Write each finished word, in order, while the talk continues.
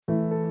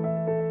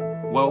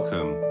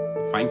Welcome.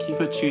 Thank you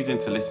for choosing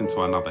to listen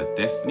to another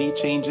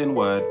destiny-changing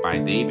word by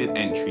David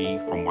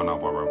Antwi from one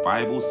of our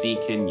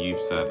revival-seeking youth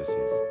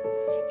services.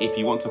 If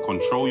you want to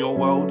control your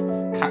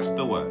world, catch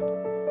the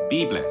word.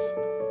 Be blessed.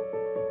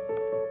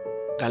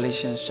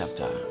 Galatians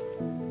chapter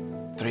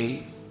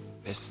 3,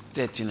 verse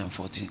 13 and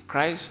 14.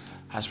 Christ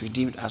has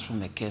redeemed us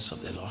from the curse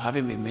of the law,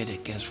 having been made a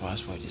curse for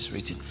us, for it is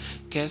written,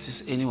 "Cursed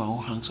is anyone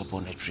who hangs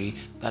upon a tree,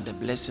 that the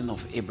blessing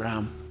of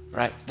Abraham,"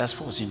 right? That's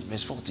 14,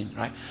 verse 14,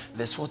 right?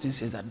 Verse 14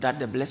 says that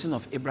the blessing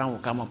of Abraham will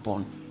come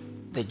upon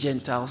the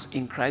Gentiles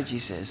in Christ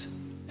Jesus,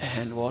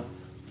 and what?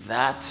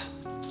 That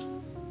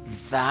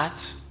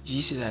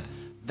Jesus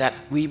that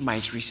we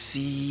might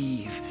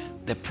receive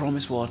the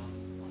promise, what?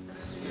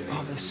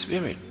 Of the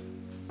Spirit.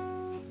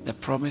 The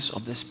promise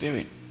of the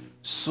Spirit.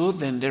 So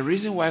then, the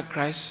reason why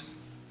Christ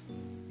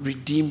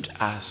redeemed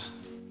us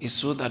is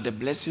so that the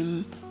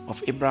blessing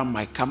of Abraham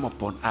might come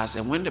upon us.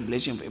 And when the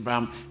blessing of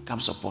Abraham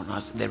comes upon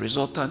us, the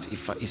resultant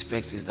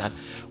effect is that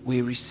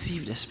we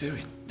receive the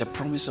Spirit, the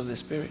promise of the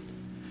Spirit.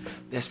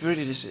 The Spirit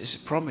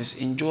is promised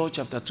in Joel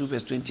chapter 2,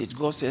 verse 28.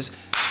 God says,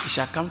 "It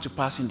shall come to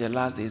pass in the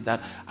last days that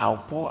I'll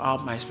pour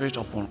out my Spirit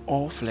upon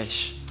all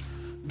flesh."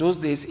 Those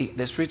days,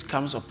 the Spirit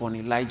comes upon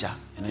Elijah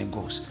and then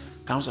goes.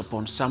 Comes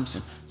upon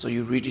Samson. So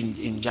you read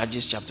in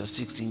Judges chapter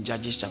 16,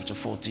 Judges chapter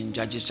 14,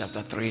 Judges chapter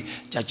 3,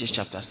 Judges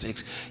chapter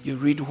 6. You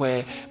read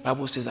where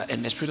Bible says that,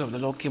 and the Spirit of the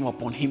Lord came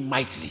upon him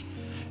mightily.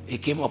 He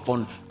came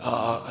upon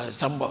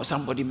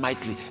somebody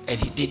mightily, and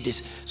he did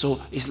this. So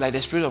it's like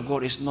the Spirit of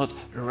God is not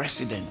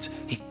resident.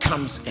 He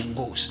comes and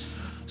goes.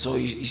 So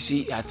you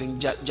see, I think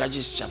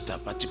Judges chapter,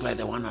 particularly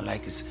the one I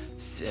like is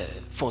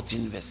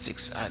 14 verse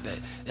 6.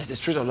 The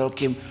Spirit of the Lord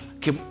came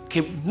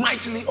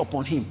mightily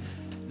upon him.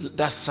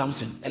 That's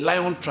Samson. A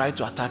lion tried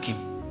to attack him.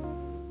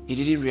 He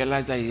didn't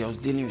realize that he was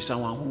dealing with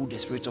someone who the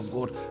Spirit of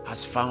God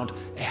has found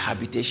a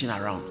habitation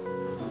around.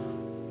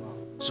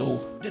 So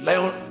the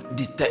lion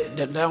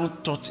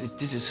thought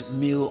this is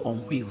meal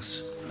on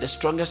wheels. The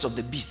strongest of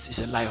the beasts is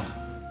a lion.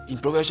 In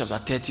Proverbs chapter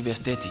 30, verse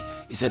 30,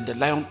 it said the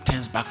lion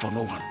turns back for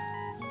no one.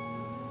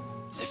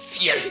 It's a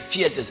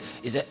fiercest.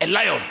 It's a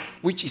lion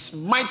which is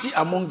mighty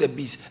among the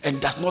beasts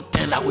and does not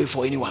turn away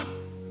for anyone,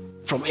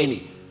 from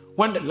any.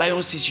 When the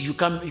lion sees you, you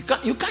can't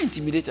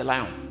intimidate a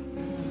lion.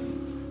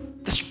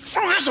 The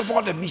strongest of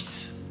all the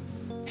beasts.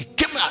 He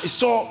came out, he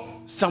saw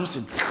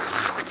Samson.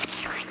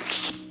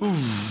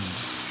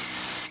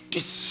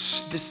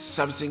 This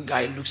Samson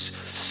guy looks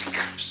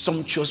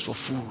sumptuous for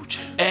food.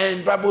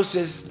 And Bible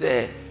says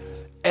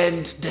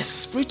and the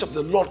Spirit of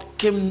the Lord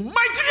came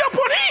mightily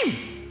upon him.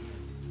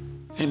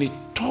 And he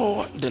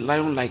tore the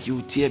lion like you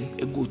would tear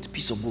a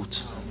piece of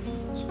goat.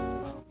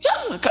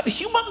 Yeah, a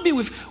human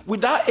being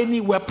without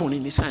any weapon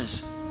in his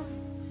hands.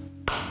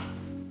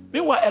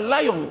 Meanwhile, a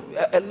lion,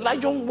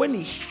 when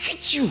he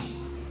hits you,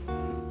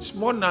 it's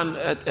more than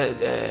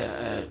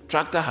a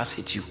tractor has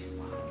hit you.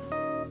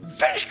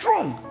 Very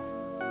strong.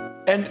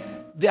 And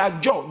their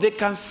jaw, they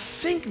can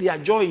sink their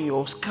jaw in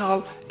your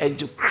skull and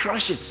to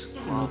crush it.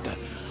 They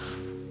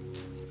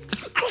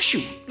can crush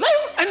you.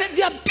 Lion, and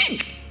they are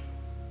big.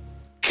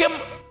 Came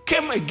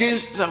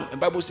against some. The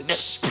Bible says the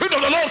Spirit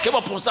of the Lord came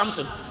upon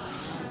Samson.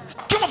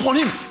 Came upon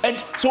him.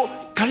 And so,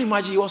 can you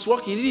imagine? He was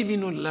walking. He didn't even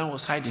know the lion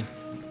was hiding.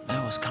 The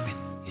lion was coming.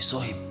 He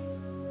saw him.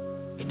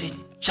 And they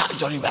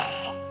charged on him.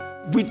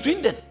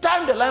 Between the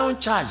time the lion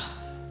charged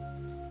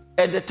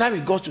and the time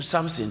he got to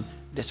Samson,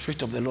 the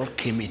Spirit of the Lord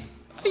came in.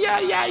 Yeah.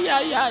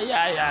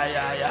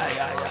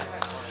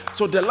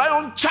 So the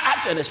lion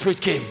charged and the Spirit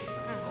came.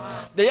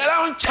 The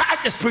lion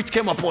charged, the Spirit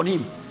came upon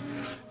him.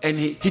 And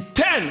he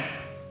turned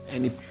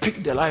and he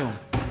picked the lion.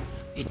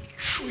 He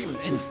threw him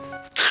and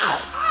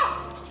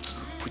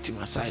put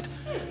him aside.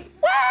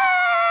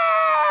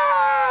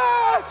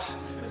 What?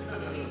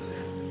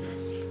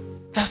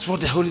 That's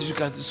what the Holy Spirit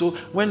can do. So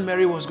when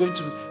Mary was going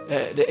to,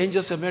 the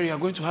angel said, "Mary, you are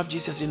going to have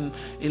Jesus," in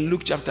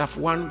Luke chapter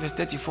 1, verse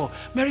 34.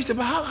 Mary said,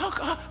 "But how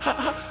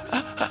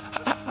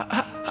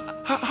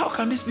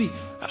can this be?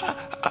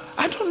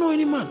 I don't know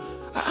any man.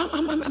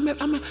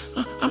 I'm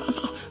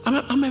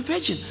a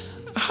virgin.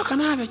 How can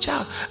I have a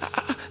child?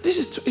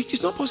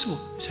 It's not possible."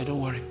 He said,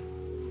 "Don't worry."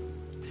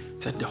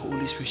 He said, "The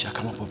Holy Spirit shall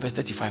come upon," verse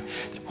 35,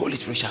 "the Holy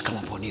Spirit shall come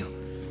upon you."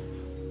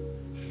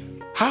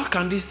 How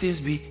can these things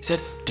be? He said,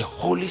 "The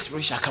Holy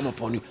Spirit shall come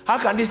upon you." How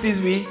can these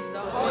things be? The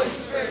Holy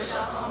Spirit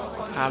shall come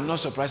upon you. I'm not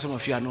surprised some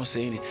of you are not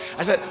saying it.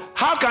 I said,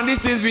 how can these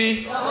things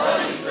be? The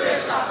Holy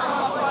Spirit shall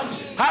come upon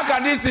you. How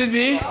can these things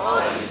be? The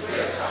Holy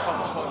Spirit shall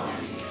come upon you.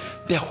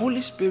 The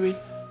Holy Spirit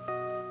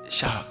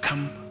shall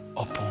come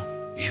upon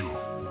you.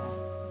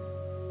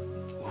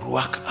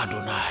 Ruach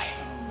Adonai.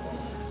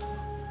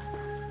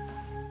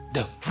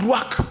 The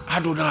Ruach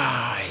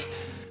Adonai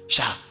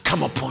shall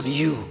come upon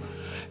you.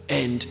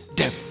 And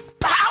the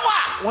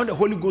power, when the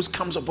Holy Ghost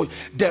comes upon you,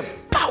 the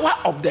power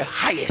of the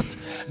highest,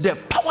 the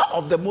power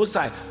of the Most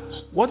High.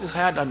 What is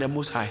higher than the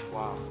Most High?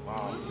 Wow.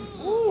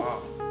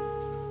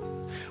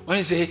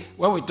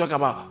 When we talk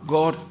about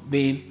God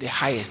being the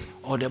highest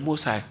or the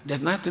Most High,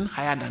 there's nothing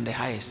higher than the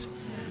highest.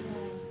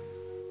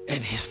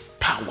 And his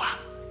power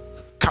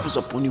comes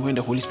upon you when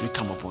the Holy Spirit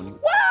comes upon you.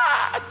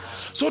 What?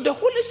 So the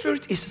Holy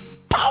Spirit is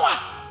power.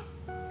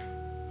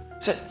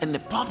 So, and the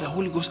power of the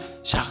Holy Ghost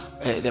shall,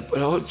 the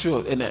Holy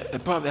Spirit and the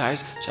power of the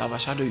highest shall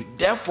overshadow you.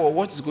 Therefore,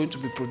 what is going to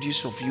be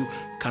produced of you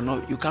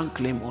you can't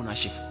claim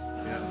ownership.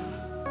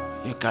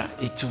 You can.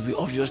 It will be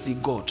obviously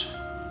God.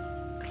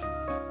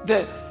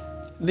 The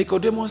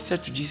Nicodemus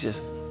said to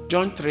Jesus,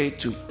 John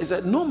 3:2, he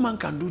said, no man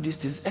can do these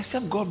things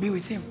except God be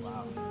with him.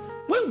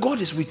 When God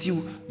is with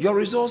you, your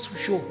results will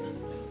show.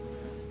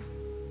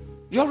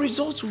 Your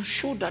results will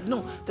show that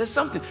no, there's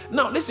something.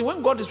 Now, listen,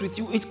 when God is with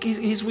you,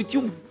 He's with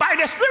you by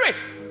the Spirit.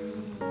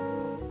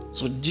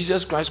 So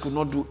Jesus Christ could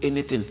not do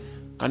anything.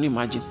 Can you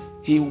imagine?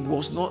 He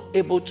was not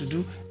able to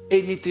do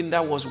anything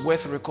that was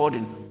worth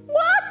recording.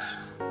 What?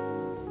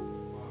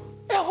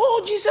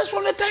 Oh, Jesus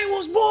from the time he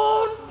was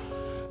born.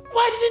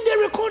 Why didn't they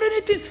record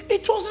anything?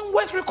 It wasn't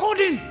worth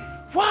recording.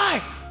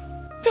 Why?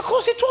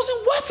 Because it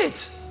wasn't worth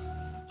it.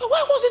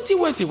 Why wasn't he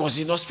worth it? Was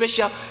he not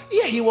special?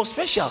 Yeah, he was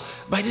special,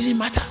 but it didn't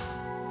matter.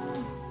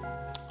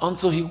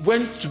 Until he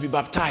went to be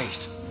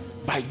baptized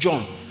by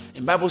John.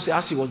 And the Bible says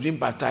as he was being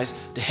baptized,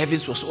 the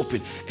heavens was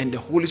open and the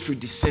Holy Spirit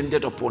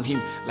descended upon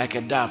him like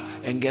a dove.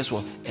 And guess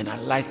what? And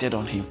alighted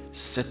on him,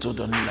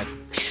 settled on him like,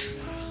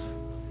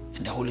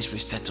 and the Holy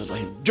Spirit settled on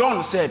him.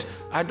 John said,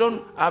 I've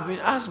been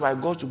asked by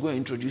God to go and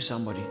introduce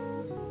somebody.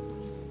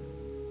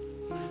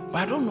 But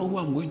I don't know who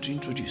I'm going to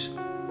introduce.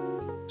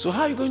 So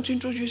how are you going to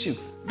introduce him?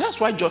 That's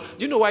why John,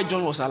 do you know why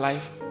John was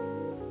alive?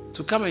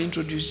 To come and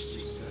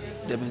introduce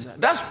the Messiah.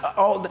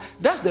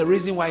 That's the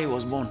reason why he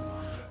was born.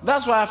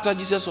 That's why after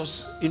Jesus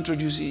was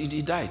introduced,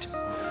 he died.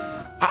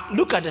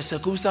 Look at the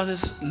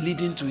circumstances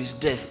leading to his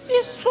death.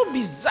 It's so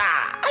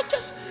bizarre.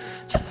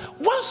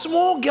 One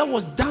small girl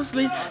was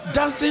dancing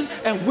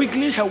and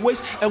wiggling her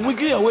waist,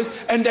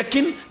 and the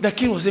king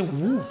was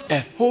saying, woo, a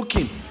whole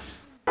king.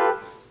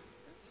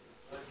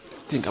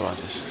 Think about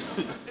this.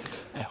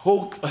 A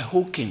whole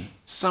king,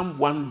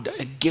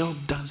 a girl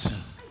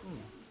dancing.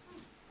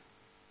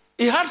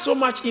 It had so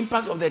much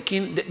impact on the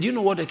king. Do you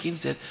know what the king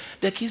said?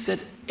 The king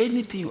said,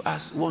 anything you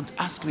want,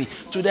 ask me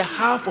to the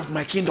half of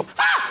my kingdom.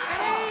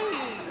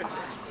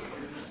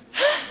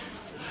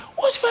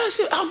 What if I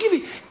say, I'll give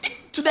it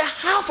to the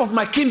half of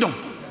my kingdom?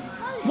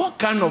 What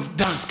kind of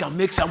dance can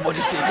make somebody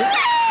say that?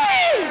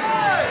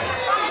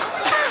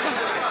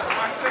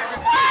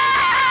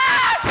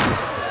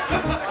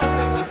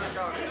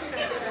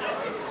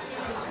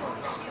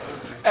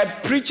 A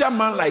preacher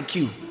man like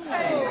you,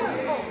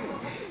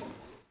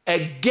 a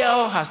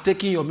girl has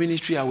taken your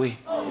ministry away.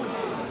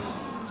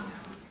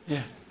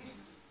 Yeah.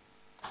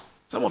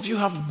 Some of you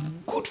have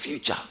good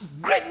future,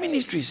 great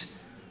ministries,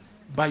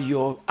 but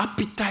your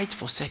appetite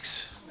for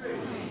sex,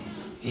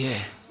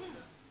 yeah,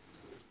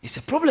 it's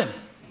a problem.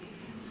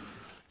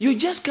 You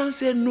just can't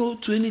say no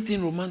to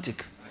anything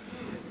romantic.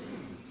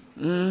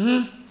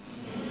 You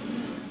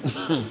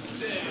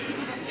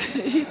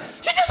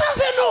just can't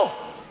say no.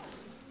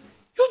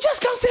 You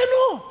just can't say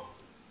no.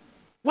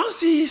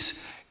 Once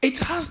it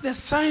has the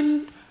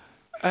signs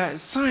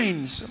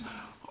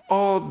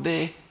or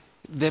the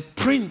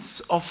prints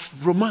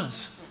of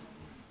romance.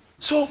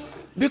 So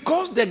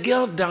because the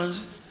girl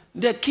danced,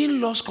 the king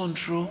lost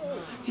control.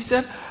 He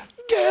said,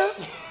 girl,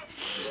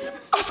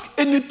 ask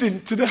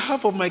anything to the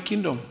half of my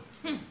kingdom.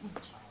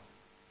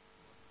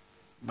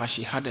 But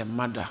she had a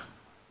mother.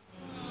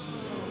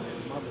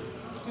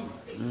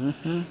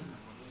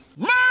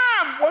 Mom,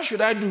 what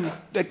should I do?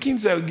 The king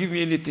said, give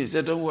me anything. He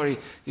said, don't worry,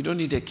 you don't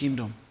need a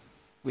kingdom.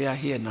 We are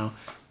here now.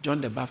 John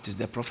the Baptist,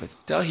 the prophet.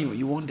 Tell him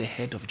you want the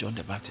head of John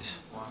the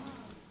Baptist.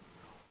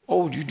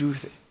 What would you do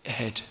with a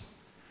head?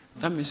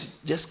 That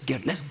means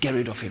let's get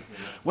rid of him.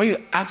 When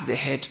you ask the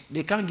head,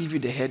 they can't give you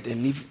the head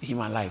and leave him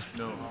alive.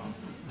 No.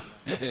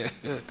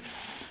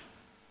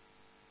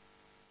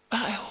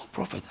 Oh,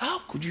 prophet, how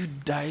could you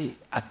die?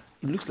 It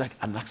looks like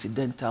an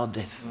accidental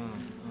death.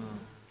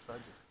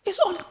 It's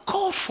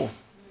uncalled for.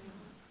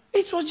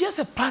 It was just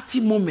a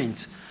party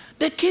moment.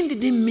 The king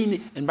didn't mean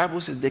it. And the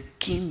Bible says the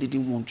king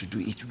didn't want to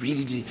do it.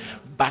 Really did.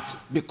 But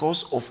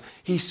because of,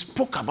 he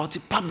spoke about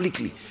it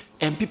publicly.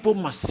 And people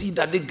must see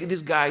that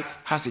this guy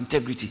has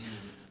integrity.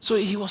 So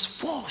he was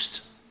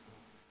forced.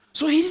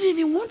 So he didn't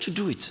even want to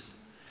do it.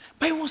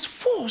 But he was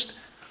forced.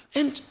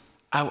 And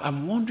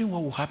I'm wondering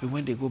what will happen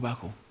when they go back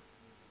home.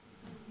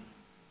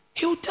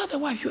 He will tell the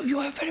wife, you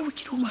are a very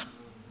wicked woman.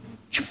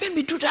 You made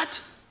me do that.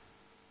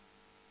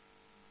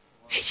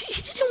 He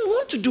didn't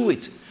want to do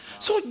it.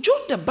 So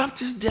John the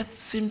Baptist's death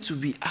seemed to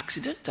be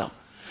accidental.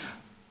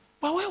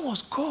 But where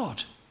was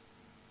God?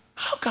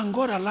 How can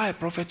God allow a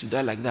prophet to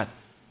die like that?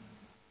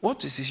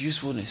 What is his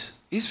usefulness?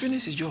 He's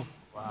finished his job.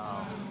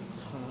 Wow.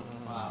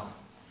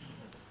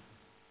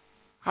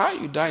 How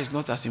you die is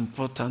not as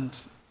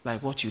important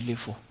like what you live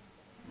for.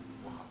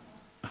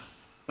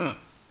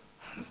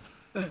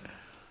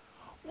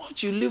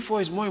 What you live for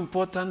is more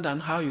important than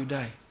how you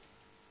die.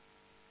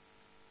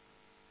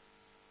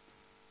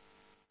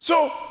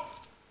 So,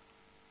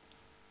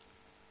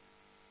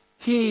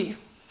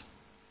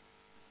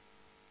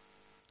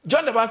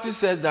 John the Baptist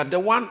says that the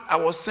one I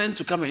was sent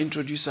to come and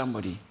introduce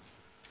somebody.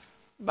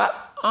 But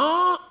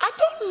I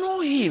don't know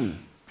him.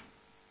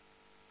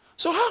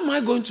 So how am I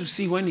going to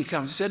see when he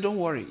comes? He said, don't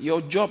worry.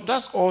 Your job,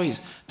 that's all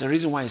the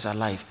reason why he's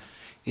alive.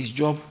 His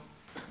job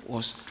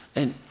was,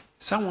 and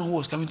someone who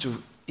was coming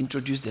to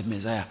introduce the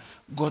Messiah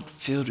got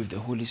filled with the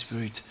Holy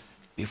Spirit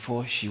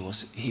before he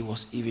was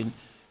even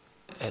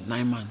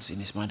 9 months in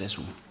his mother's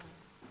womb.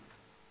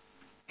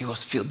 He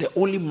was filled. The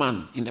only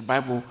man in the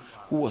Bible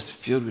who was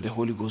filled with the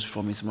Holy Ghost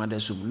from his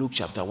mother's womb. Luke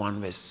chapter 1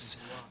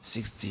 verse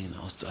 16,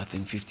 or I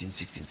think 15,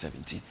 16,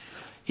 17.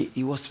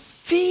 He was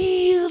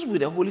filled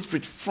with the Holy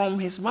Spirit from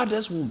his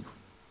mother's womb.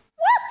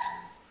 What?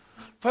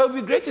 For he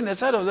will be great in the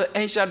sight of the,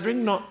 and he shall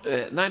drink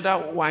neither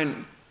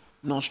wine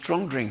nor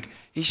strong drink.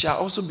 He shall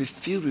also be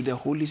filled with the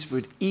Holy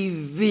Spirit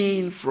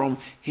even from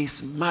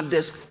his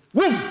mother's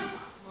womb. Wow.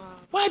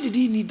 Why did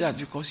he need that?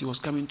 Because he was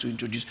coming to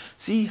introduce.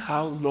 See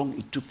how long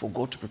it took for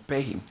God to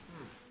prepare him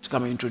to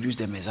come and introduce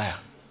the Messiah.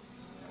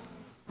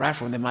 Right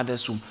from the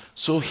mother's womb.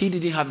 So he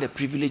didn't have the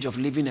privilege of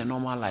living a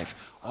normal life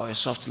or a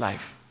soft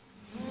life.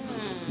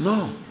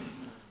 No.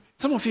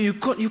 Some of you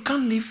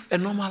can't live a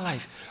normal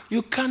life.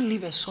 You can't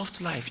live a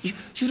soft life.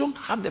 You don't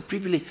have the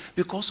privilege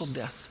because of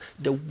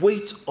the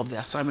weight of the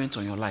assignment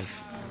on your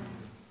life.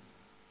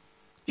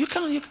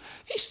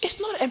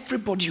 It's not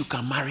everybody you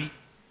can marry.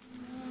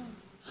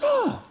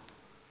 No.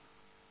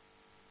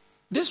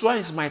 This one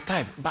is my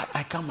type, but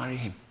I can't marry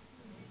him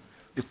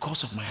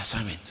because of my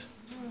assignment.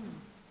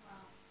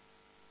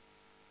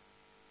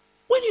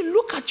 When you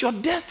look at your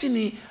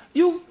destiny,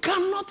 you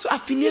cannot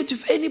affiliate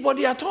with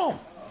anybody at all.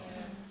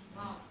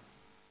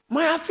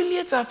 My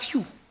affiliates are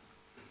few.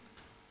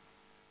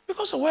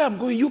 Because of where I'm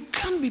going, you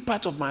can't be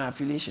part of my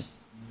affiliation.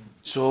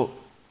 So,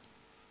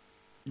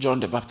 John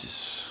the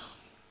Baptist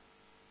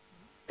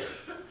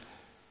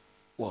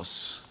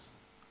was,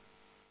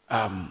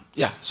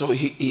 so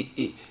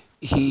he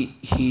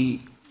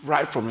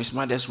right from his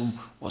mother's womb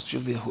was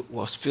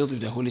filled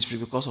with the Holy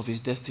Spirit because of his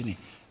destiny.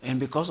 And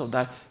because of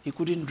that, he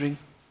couldn't drink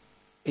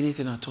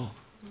anything at all.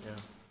 Yeah.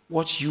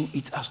 What you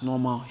eat as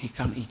normal, he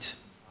can't eat.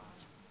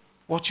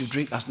 What you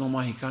drink as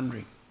normal, he can't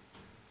drink.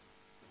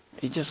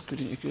 He just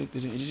couldn't. He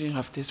didn't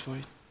have taste for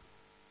it.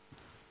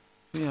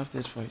 He didn't have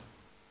taste for it.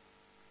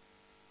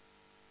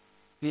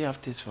 He didn't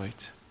have taste for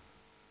it.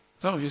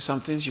 Some of you,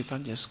 some things you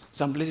can't just,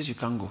 some places you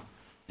can't go.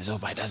 You say,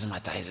 but it doesn't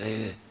matter. It's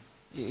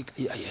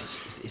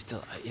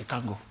still, you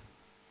can't go.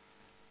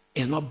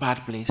 It's not a bad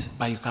place,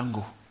 but you can't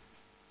go.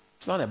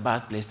 It's not a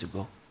bad place to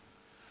go.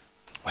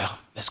 Well,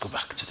 let's go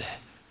back to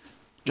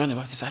John the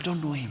Baptist. I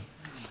don't know him.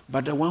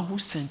 But the one who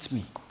sent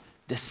me,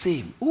 the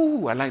same.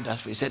 Ooh, I like that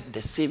phrase. He said,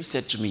 the same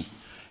said to me.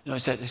 He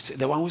said,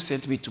 the one who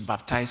sent me to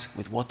baptize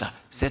with water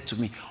said to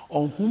me,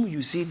 on whom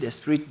you see the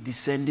Spirit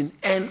descending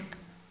and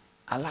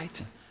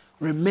alighting,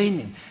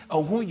 remaining,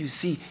 on whom you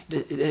see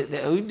the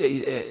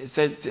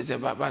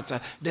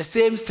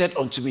same said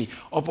unto me,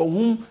 upon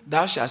whom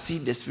thou shalt see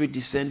the Spirit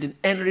descending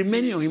and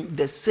remaining on him,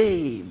 that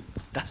same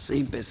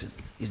person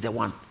is the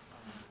one.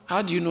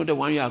 How do you know the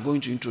one you are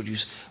going to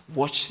introduce?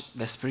 Watch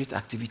the Spirit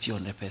activity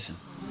on the person.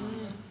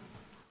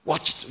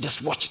 Watch it.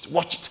 Just watch it.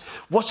 Watch it.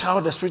 Watch how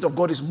the Spirit of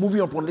God is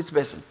moving upon this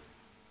person.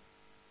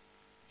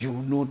 You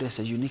will know there's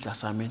a unique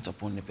assignment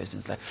upon the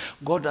person's life.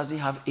 God doesn't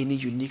have any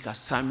unique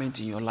assignment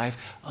in your life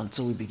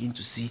until we begin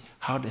to see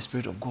how the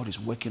Spirit of God is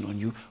working on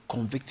you,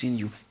 convicting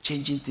you,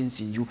 changing things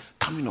in you,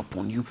 coming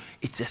upon you.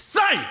 It's a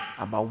sign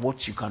about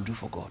what you can do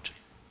for God.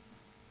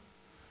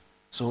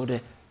 So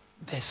the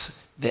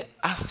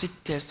acid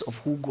test of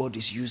who God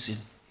is using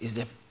is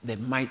the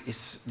might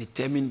is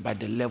determined by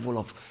the level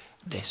of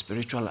the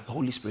spiritual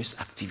Holy Spirit's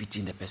activity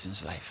in the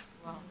person's life.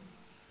 Wow.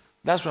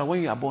 That's why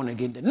when you are born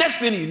again, the next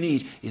thing you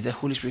need is the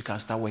Holy Spirit can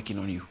start working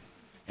on you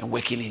and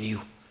working in you.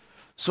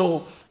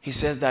 So he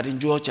says that in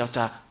Joel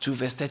chapter 2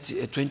 verse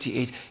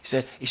 28, he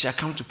said, it shall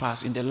come to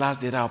pass in the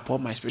last day that I will pour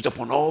my Spirit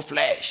upon all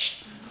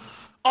flesh.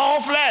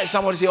 All flesh.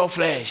 Somebody say all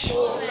flesh.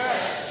 All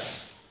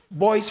flesh.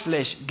 Boy's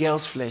flesh,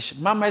 girl's flesh,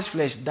 mama's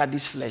flesh,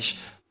 daddy's flesh.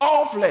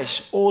 All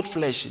flesh, old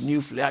flesh,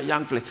 new flesh,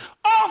 young flesh.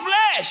 All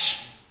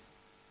flesh.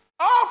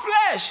 All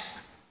flesh,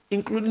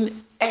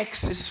 including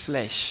ex's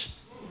flesh.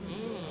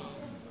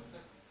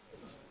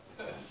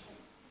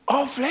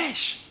 All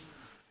flesh.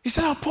 He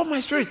said, I'll pour my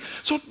Spirit.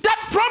 So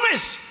that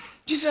promise,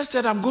 Jesus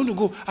said, I'm going to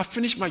go. I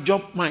finished my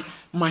job, my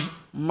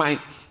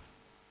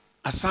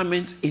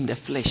assignment in the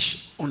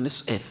flesh on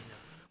this earth.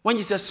 When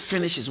Jesus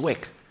finished his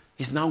work,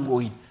 he's now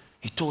going.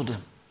 He told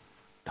them,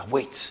 now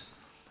wait.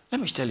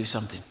 Let me tell you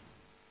something.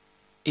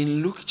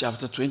 In Luke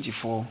chapter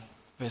 24,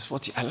 verse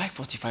 40, I like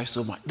 45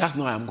 so much. That's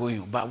not where I'm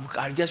going, but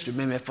I just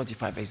remember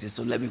 45 verses,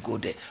 so let me go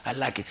there. I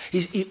like it.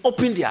 He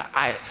opened their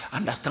eye,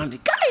 understanding.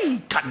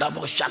 Bible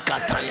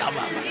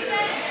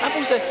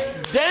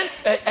said, then,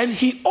 and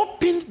he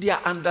opened their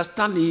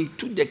understanding. He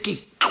took the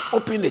key,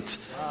 opened it,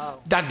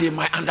 that they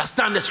might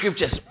understand the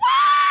scriptures.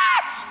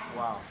 What?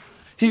 Wow.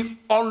 He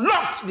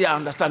unlocked their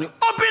understanding.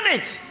 Open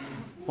it.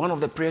 One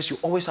of the prayers you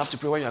always have to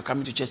pray when you are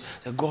coming to church,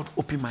 say, God,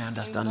 open my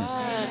understanding,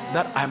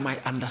 that I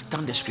might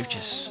understand the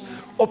scriptures.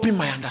 Open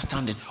my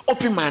understanding.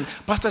 Open my,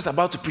 pastor's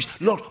about to preach.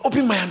 Lord,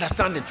 open my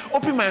understanding.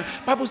 Open my,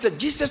 Bible said,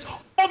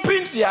 Jesus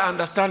opened their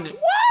understanding.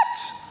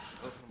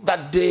 What?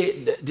 That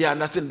they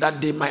understand,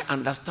 that they might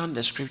understand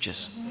the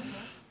scriptures.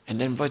 And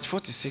then verse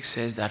 46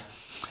 says that,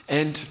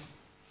 and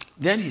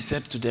then he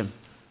said to them,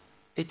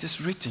 it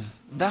is written,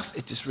 thus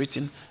it is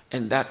written,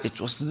 and that it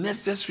was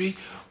necessary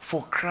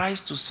for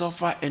Christ to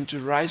suffer and to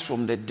rise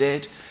from the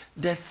dead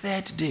the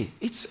third day.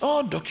 It's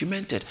all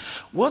documented.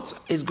 What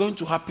is going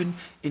to happen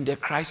in the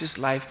Christ's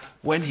life,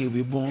 when he will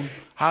be born,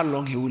 how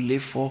long he will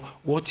live for,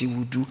 what he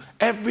will do,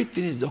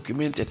 everything is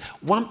documented.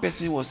 One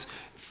person was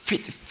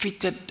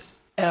fitted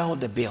all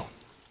the bill.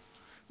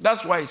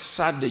 That's why it's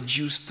sad the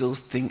Jews still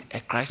think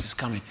a Christ is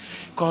coming.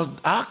 Because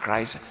our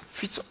Christ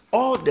fits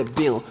all the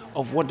bill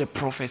of what the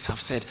prophets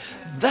have said.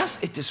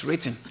 Thus it is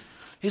written.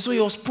 And so he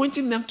was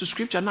pointing them to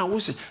scripture. Now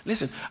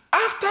listen,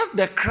 after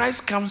the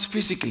Christ comes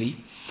physically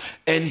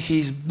and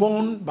he's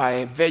born by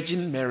a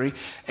Virgin Mary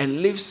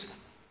and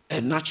lives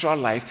a natural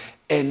life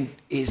and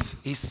he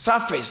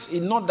suffers,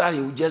 it's not that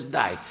he will just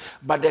die,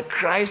 but the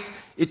Christ,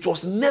 it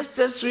was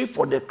necessary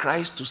for the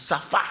Christ to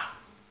suffer.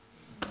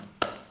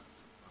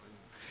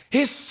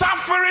 His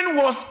suffering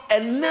was a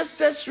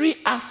necessary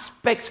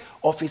aspect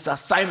of his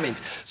assignment.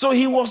 So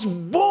he was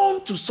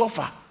born to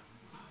suffer.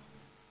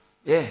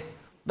 Yeah.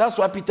 That's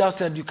why Peter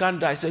said, you can't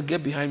die. He said,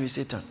 get behind me,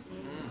 Satan.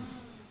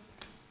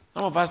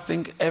 Some of us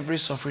think every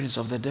suffering is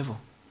of the devil.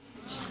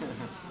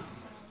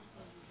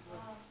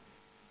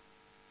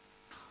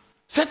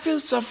 Certain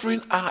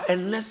suffering are a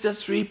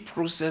necessary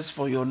process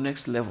for your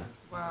next level.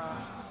 Wow.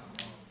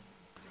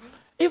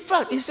 In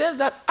fact, it says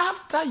that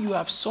after you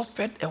have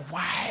suffered a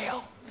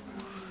while,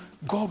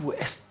 God will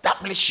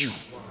establish you.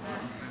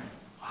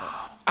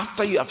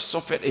 After you have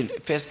suffered, in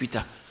 1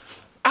 Peter,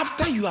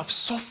 after you have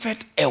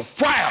suffered a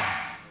while,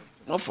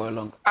 not for a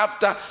long,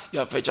 after you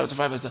have chapter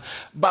 5 verse 7,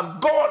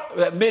 but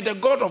God, may the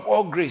God of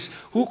all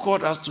grace, who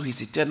called us to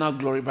his eternal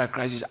glory by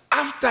Christ Jesus,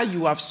 after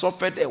you have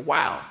suffered a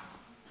while,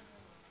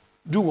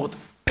 do what?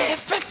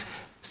 Perfect,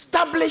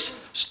 establish,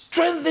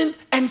 strengthen,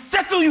 and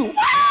settle you.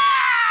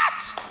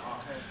 What?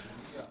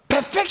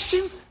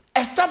 Perfection,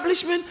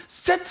 establishment,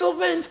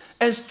 settlement,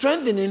 and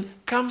strengthening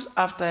comes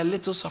after a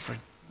little suffering.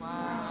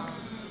 Wow.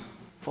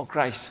 For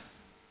Christ.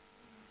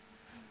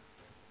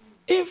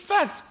 In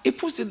fact, it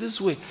puts it this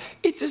way.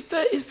 It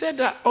said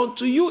that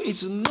unto you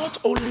it's not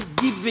only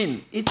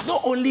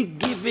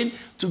given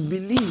to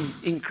believe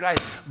in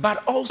Christ,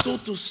 but also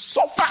to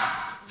suffer.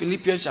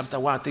 Philippians chapter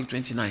 1, I think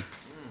 29.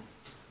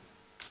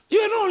 You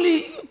are not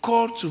only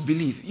called to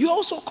believe, you are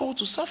also called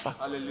to suffer.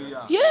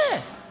 Hallelujah.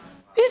 Yeah.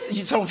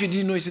 Some of you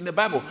didn't know it's in the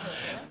Bible.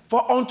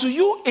 For unto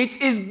you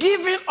it is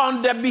given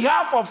on the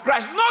behalf of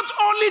Christ, not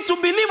only to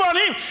believe on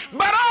him,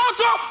 but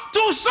also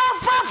to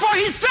suffer for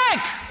his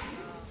sake.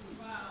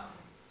 Wow.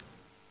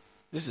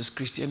 This is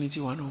Christianity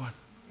 101.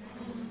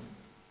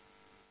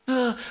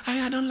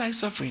 I don't like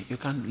suffering. You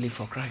can't live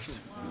for Christ.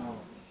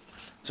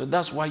 So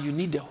that's why you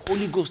need the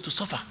Holy Ghost to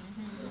suffer.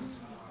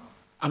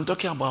 I'm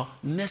talking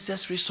about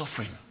necessary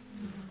suffering.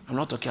 I'm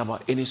not talking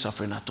about any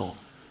suffering at all.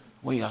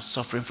 When you are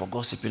suffering for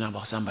gossiping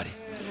about somebody.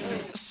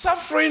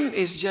 Suffering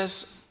is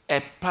just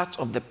a part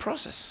of the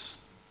process.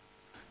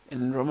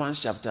 In Romans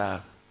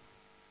chapter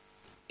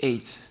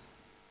 8,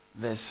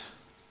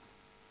 verse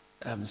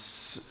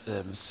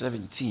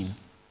 17,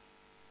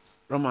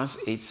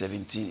 Romans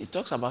 8:17, it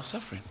talks about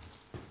suffering.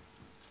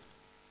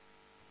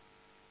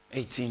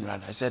 18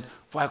 rather. I said,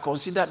 for I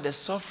consider the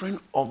suffering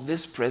of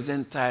this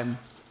present time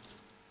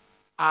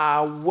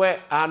are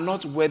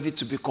not worthy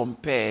to be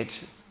compared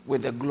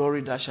with the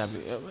glory that shall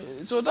be.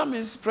 So that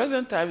means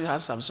present time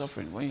has some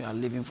suffering. When you are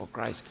living for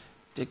Christ,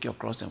 take your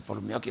cross and follow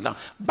me. Okay, now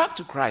back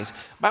to Christ.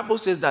 Bible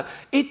says that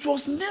it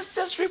was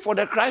necessary for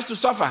the Christ to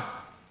suffer.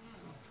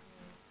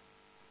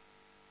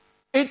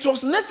 It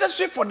was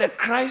necessary for the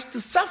Christ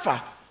to suffer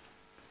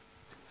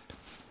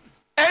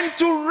and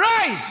to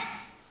rise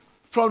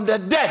from the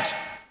dead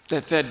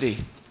the third day.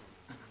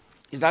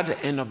 Is that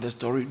the end of the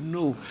story?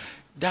 No.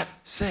 That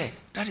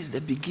is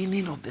the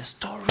beginning of the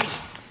story.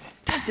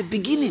 That's the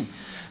beginning.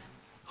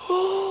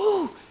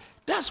 Oh,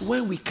 that's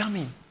when we come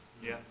in.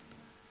 Yeah.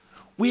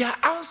 We are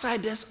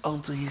outsiders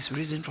until he's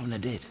risen from the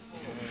dead.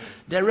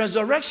 The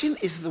resurrection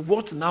is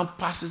what now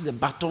passes the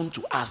baton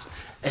to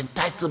us.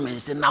 Entitlement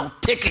is now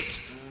take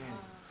it.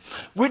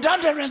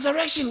 Without the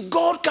resurrection,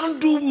 God can't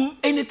do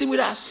anything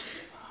with us.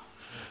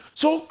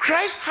 So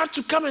Christ had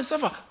to come and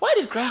suffer. Why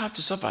did Christ have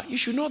to suffer? You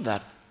should know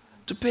that.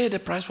 To pay the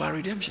price for our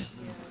redemption.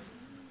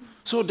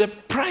 So the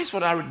price for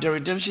the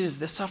redemption is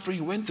the suffering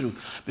he went through.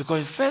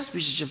 Because in 1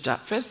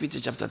 Peter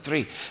chapter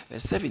 3,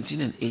 verse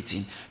 17 and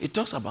 18, it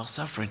talks about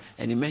suffering.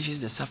 And it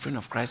mentions the suffering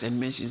of Christ and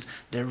mentions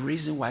the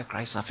reason why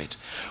Christ suffered.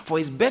 For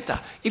it's better,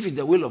 if it's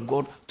the will of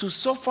God, to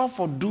suffer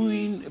for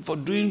doing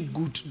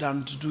good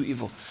than to do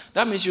evil.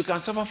 That means you can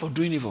suffer for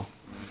doing evil.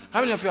 How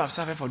many of you have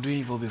suffered for doing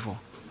evil before?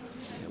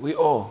 We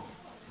all.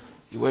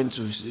 You went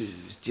to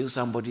steal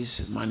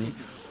somebody's money.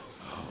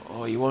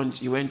 Or you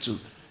went to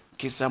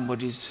kiss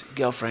somebody's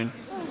girlfriend.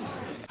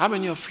 How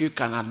many of you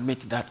can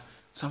admit that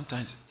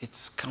sometimes it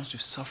comes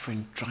with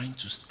suffering trying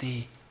to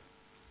stay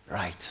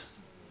right?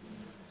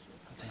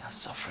 They are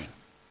suffering.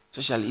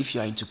 Especially if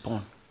you are into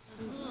porn.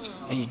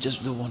 and you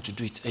just don't want to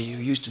do it. And you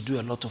used to do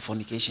a lot of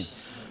fornication.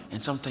 And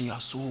sometimes you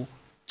are so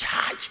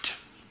charged.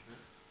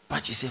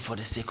 But you say, for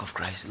the sake of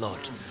Christ, Lord,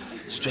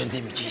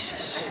 strengthen me,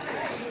 Jesus.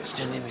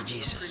 Strengthen me,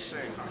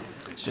 Jesus.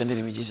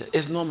 Strengthen me, Jesus.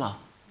 It's normal.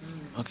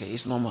 Okay,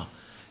 it's normal.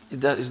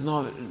 There's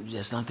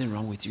nothing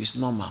wrong with you. It's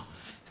normal.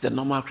 It's the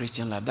normal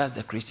Christian life. That's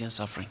the Christian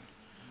suffering.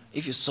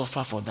 If you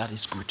suffer for that,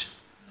 it's good.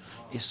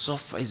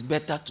 It's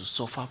better to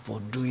suffer for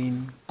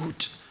doing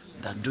good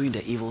than doing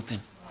the evil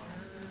thing.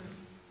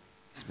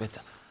 It's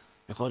better.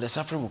 Because the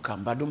suffering will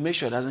come. But don't make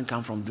sure it doesn't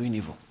come from doing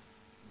evil.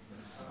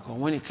 Because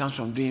when it comes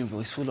from doing evil,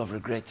 it's full of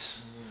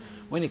regrets.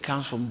 When it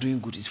comes from doing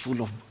good, it's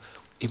full of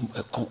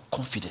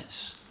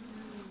confidence.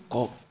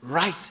 Because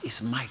right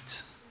is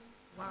might.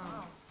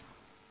 Wow.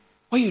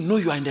 When you know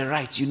you are in the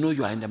right, you know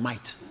you are in the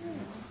might.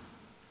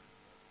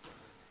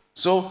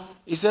 So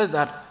he says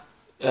that,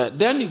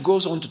 then he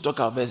goes on to talk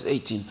about verse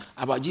 18,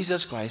 about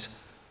Jesus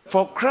Christ.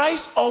 For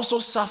Christ also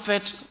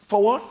suffered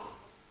for what?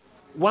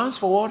 Once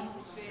for what?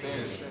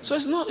 Sins. So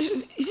it's not,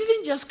 he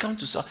didn't just come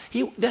to suffer.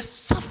 The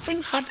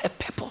suffering had a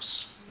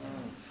purpose.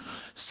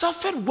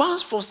 Suffered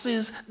once for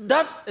sins,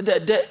 that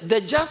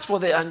the just for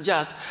the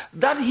unjust,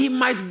 that he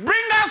might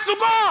bring us to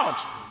God.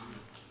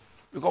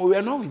 Because we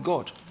are not with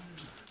God.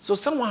 So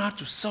someone had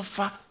to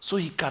suffer so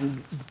he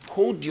can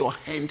hold your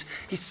hand.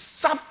 He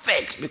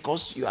suffered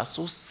because you are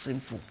so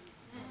sinful.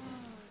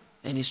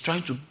 And he's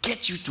trying to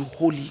get you to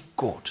holy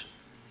God.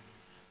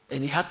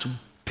 And he had to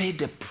pay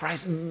the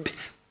price,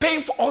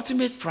 paying for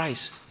ultimate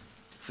price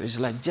for his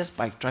life just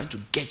by trying to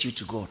get you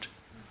to God.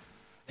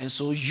 And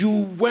so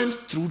you went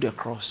through the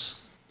cross.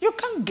 You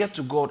can't get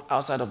to God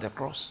outside of the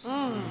cross.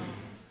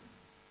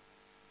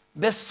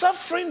 The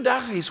suffering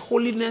that his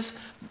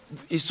holiness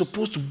is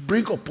supposed to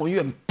bring upon you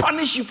and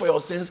punish you for your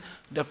sins,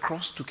 the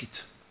cross took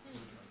it.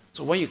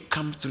 So when you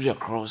come through the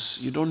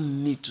cross, you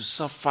don't need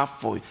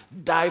to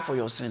die for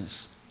your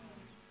sins.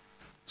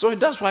 So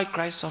that's why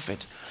Christ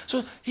suffered.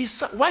 So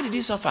why did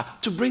he suffer?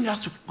 To bring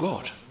us to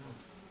God.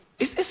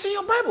 It's in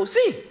your Bible,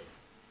 see.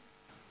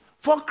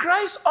 For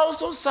Christ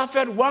also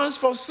suffered once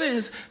for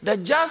sins, the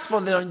just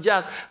for the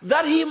unjust,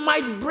 that he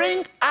might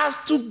bring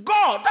us to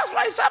God. That's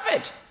why he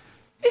suffered.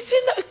 It's in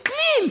the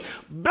clean,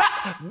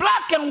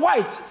 black and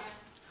white.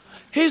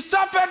 He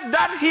suffered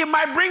that he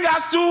might bring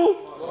us to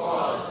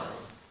God.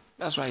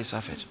 That's why he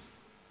suffered.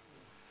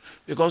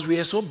 Because we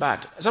are so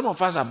bad. Some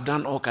of us have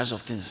done all kinds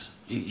of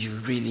things. You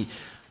really,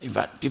 in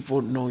fact,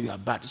 people know you are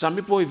bad. Some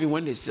people, even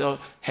when they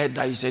heard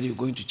that you said you're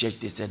going to church,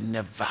 they said,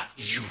 never,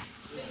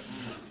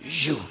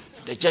 you.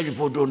 The church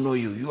people don't know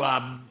you. You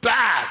are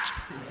bad.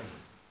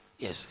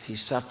 Yes, he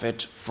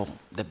suffered from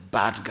the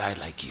bad guy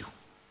like you.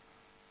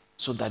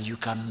 So that you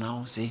can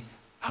now say,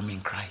 I'm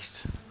in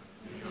Christ.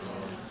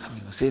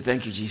 Say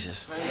thank you,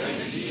 Jesus. Thank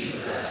you,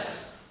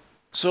 Jesus.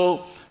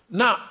 So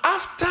now,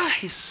 after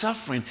his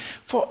suffering,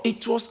 for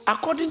it was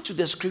according to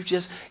the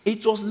scriptures,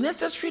 it was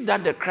necessary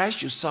that the Christ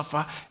should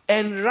suffer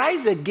and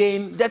rise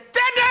again the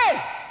third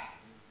day.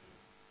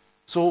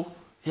 So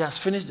he has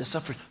finished the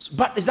suffering.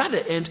 But is that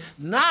the end?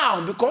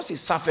 Now, because he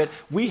suffered,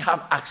 we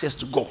have access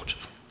to God.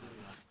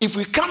 If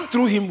we come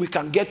through him, we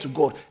can get to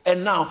God.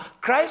 And now,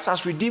 Christ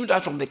has redeemed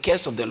us from the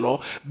curse of the law,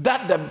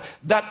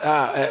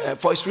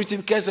 for it's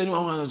written, curse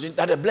anyone,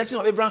 that the blessing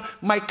of Abraham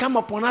might come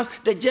upon us,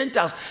 the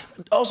Gentiles,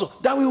 also,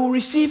 that we will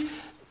receive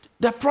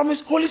the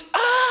promised Holy Spirit.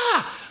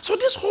 So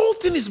this whole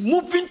thing is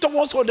moving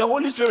towards the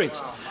Holy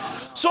Spirit.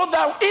 So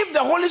that if the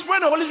Holy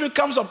Spirit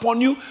comes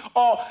upon you,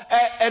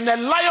 and the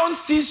lion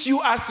sees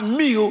you as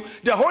meal,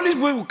 the Holy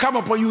Spirit will come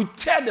upon you,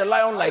 tear the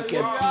lion like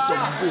a piece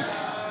of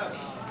goat.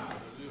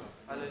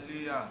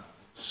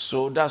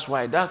 So that's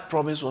why that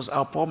promise was,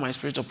 I'll pour my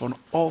spirit upon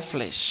all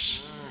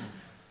flesh.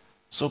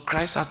 So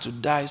Christ had to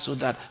die so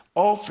that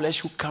all flesh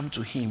who come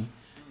to him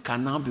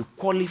can now be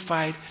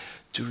qualified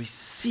to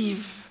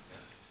receive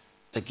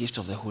the gift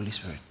of the Holy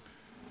Spirit.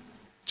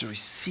 To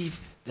receive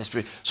the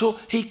Spirit. So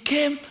he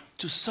came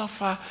to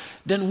suffer.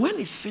 Then when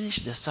he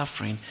finished the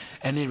suffering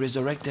and he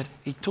resurrected,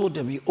 he told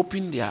them, he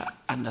opened their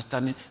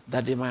understanding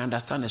that they might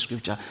understand the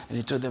scripture. And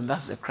he told them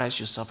that's the Christ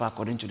should suffer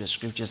according to the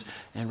scriptures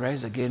and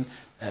rise again,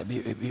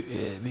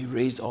 be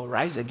raised or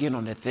rise again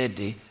on the third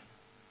day.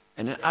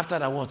 And then after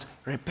that, what?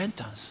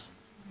 Repentance.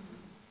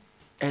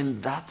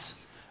 And that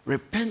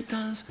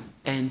repentance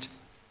and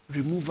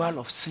removal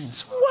of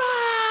sins.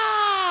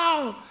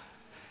 Wow!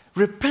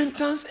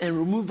 Repentance and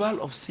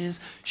removal of sins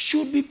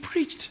should be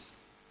preached.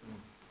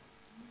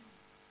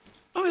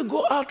 When we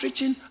go out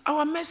preaching,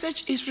 our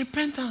message is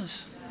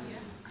repentance.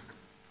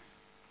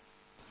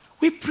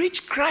 We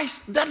preach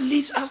Christ that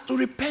leads us to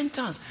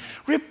repentance.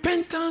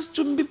 Repentance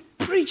to be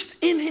preached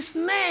in his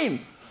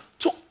name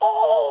to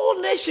all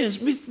nations,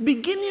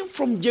 beginning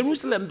from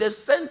Jerusalem, the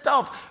center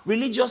of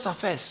religious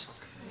affairs.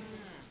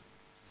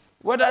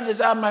 Whether they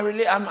say, I'm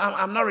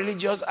not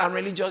religious, I'm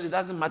religious, it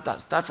doesn't matter.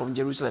 Start from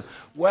Jerusalem.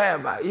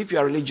 Wherever, if you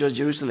are religious,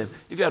 Jerusalem.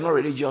 If you are not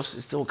religious,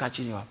 it's still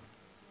catching you up.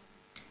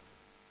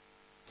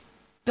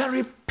 The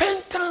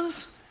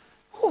repentance,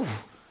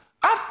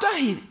 after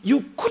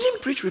you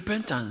couldn't preach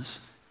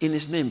repentance in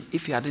his name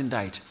if he hadn't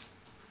died.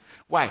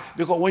 Why?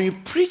 Because when you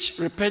preach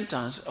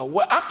repentance,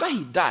 after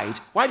he died,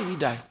 why did he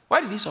die?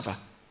 Why did he suffer?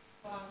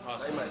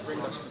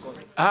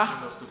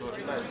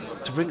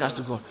 To bring us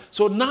to God.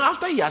 So now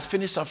after he has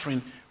finished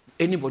suffering,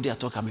 anybody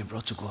at all can be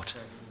brought to God.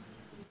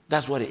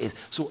 That's what it is.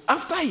 So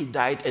after he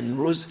died and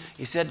rose,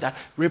 he said that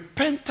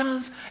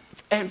repentance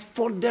and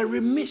for the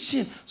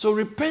remission. So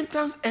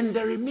repentance and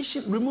the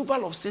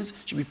removal of sins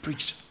should be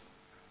preached.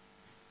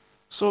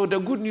 So the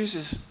good news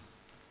is,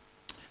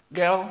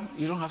 girl,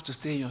 you don't have to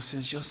stay in your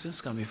sins. Your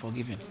sins can be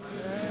forgiven.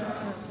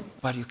 Yeah.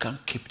 But you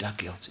can't keep that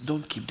guilt.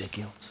 Don't keep the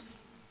guilt.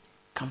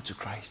 Come to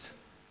Christ.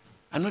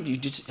 I know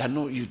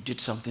you did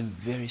something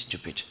very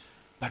stupid,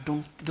 but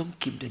don't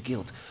keep the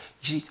guilt.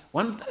 You see,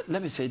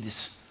 let me say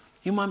this.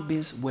 Human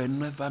beings were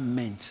never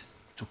meant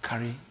to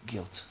carry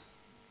guilt.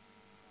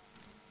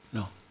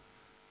 No.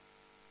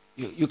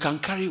 You can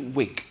carry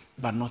weight,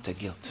 but not a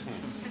guilt.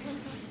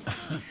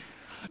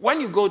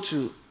 When you go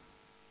to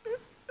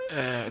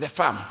the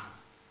farm,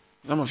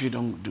 some of you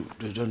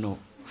don't know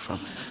farm,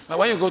 but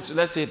when you go to,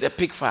 let's say, the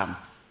pig farm,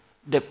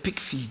 the pig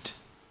feed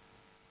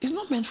is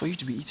not meant for you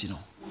to be eating. No.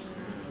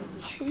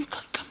 You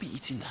can't be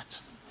eating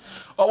that.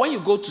 Or when you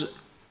go to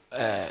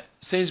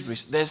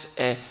Sainsbury's, there's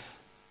a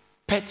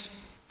pet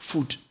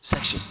food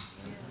section.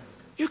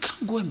 You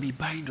can't go and be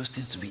buying those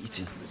things to be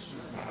eating.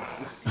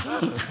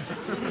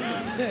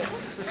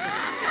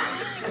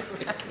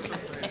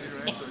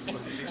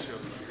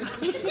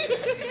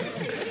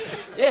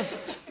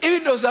 Yes,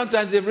 even though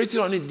sometimes they've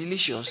written on it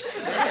delicious.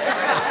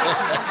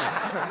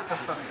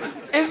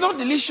 It's not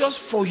delicious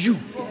for you.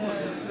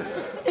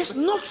 It's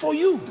not for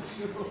you.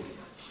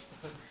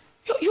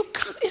 You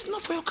can't, it's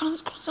not for your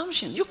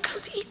consumption. You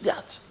can't eat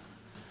that.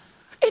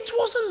 It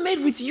wasn't made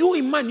with you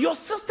in mind. Your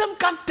system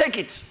can't take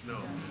it. No.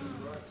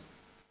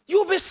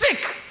 You'll be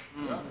sick.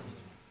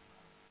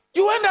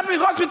 You end up in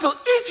hospital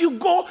if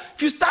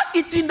you start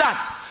eating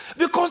that,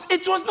 because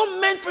it was not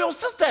meant for your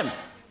system.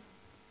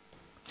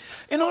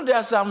 You know, there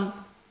are some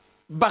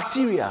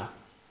bacteria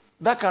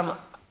that can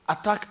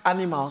attack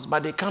animals,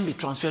 but they can't be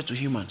transferred to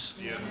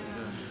humans. Yeah.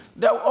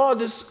 There all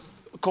this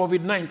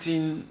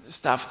COVID-19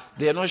 stuff,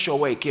 they're not sure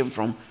where it came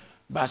from,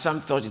 but some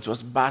thought it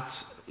was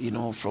bats,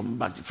 from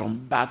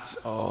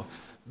bats, or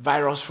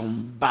virus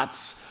from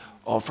bats,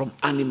 or from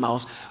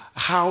animals.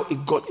 How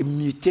it got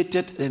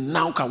mutated and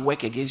now can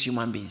work against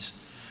human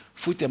beings.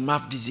 Foot and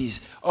mouth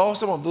disease, all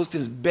some of those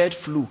things, bird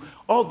flu,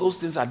 all those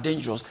things are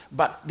dangerous,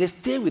 but they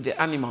stay with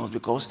the animals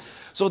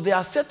so there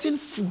are certain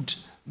food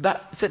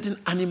that certain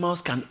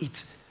animals can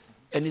eat,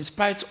 and in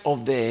spite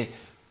of the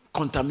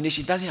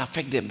contamination, it doesn't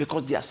affect them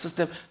because their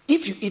system,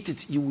 if you eat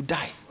it, you will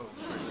die.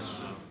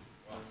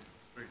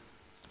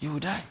 You will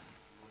die.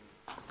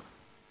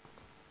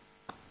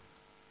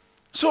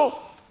 So,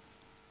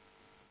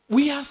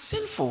 we are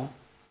sinful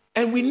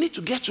and we need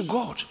to get to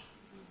God.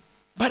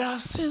 But our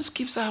sins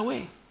keeps us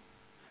away.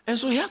 And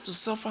so he had to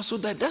suffer so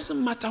that it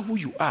doesn't matter who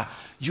you are.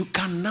 You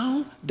can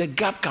now, the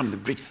gap can be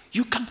bridged.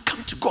 You can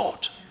come to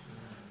God.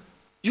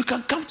 You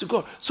can come to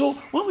God. So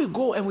when we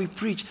go and we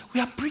preach, we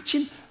are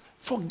preaching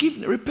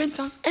forgiveness,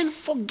 repentance, and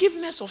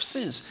forgiveness of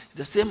sins. It's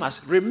the same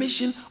as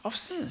remission of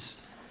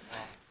sins.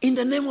 In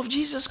the name of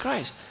Jesus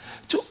Christ.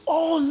 To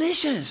all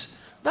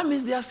nations. That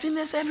means there are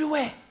sinners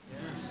everywhere.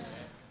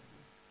 Yes.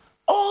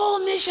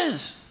 All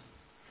nations.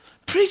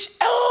 Preach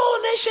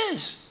all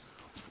nations.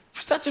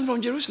 Starting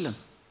from Jerusalem.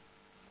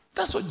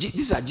 That's what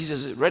these are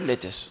Jesus' red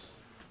letters.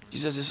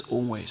 Jesus'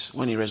 own words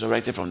when he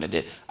resurrected from the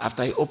dead.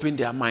 After he opened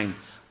their mind,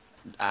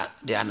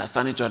 their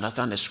understanding to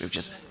understand the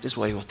scriptures. This is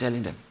what he was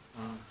telling them.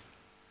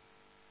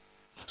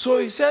 So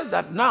he says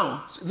that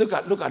now, look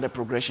at the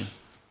progression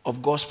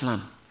of God's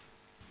plan.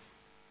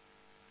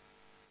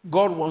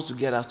 God wants to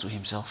get us to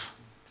himself,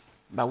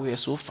 but we are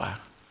so far.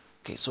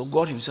 Okay, so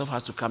God himself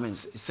has to come and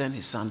send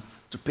his son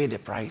to pay the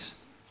price.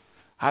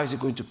 How is he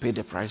going to pay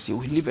the price? He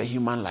will live a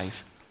human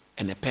life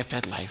and a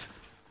perfect life.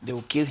 They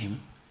will kill him,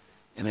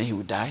 and then he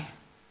will die,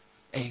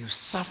 and he will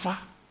suffer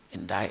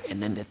and die,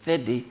 and then the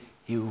third day,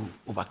 he will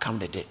overcome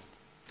the dead.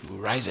 He will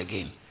rise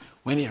again.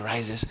 When he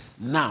rises,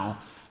 now,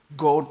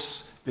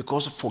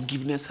 because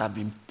forgiveness has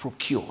been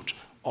procured,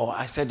 or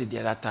I said it the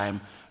other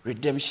time,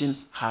 redemption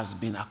has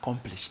been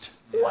accomplished.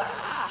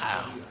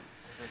 Wow!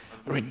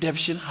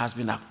 Redemption has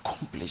been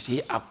accomplished. He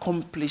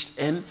accomplished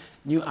in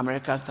New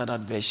American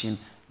Standard Version,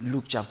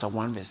 Luke chapter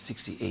 1, verse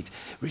 68.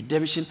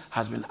 Redemption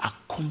has been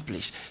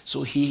accomplished.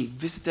 So he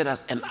visited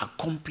us and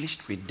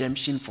accomplished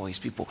redemption for his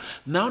people.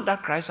 Now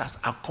that Christ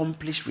has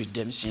accomplished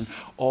redemption,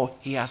 or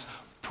he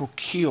has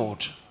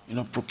procured,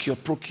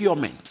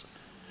 procurement.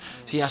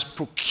 He has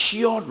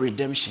procured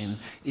redemption.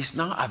 It's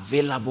now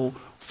available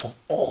for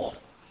all.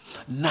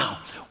 Now,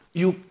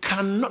 you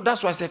cannot,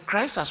 that's why I said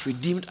Christ has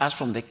redeemed us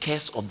from the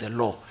curse of the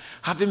law,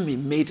 having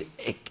been made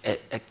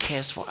a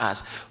curse for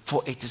us.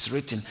 For it is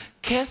written,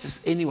 cursed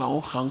is anyone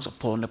who hangs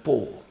upon a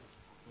pole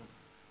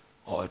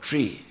or a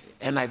tree.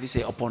 NIV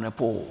say upon a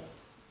pole.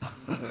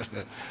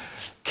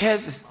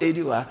 Cursed is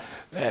anyone,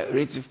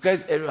 cursed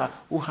is anyone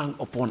who hangs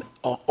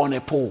on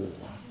a pole.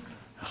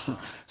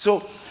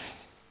 So,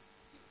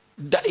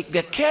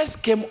 The curse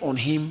came on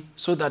him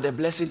so that the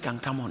blessing can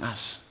come on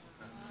us.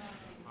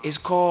 It's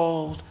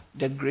called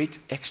the great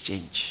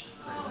exchange.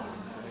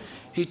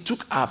 He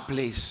took our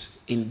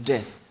place in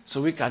death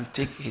so we can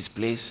take his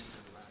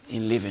place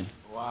in living.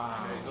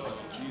 Wow.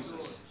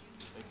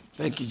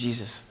 Thank you,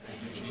 Jesus.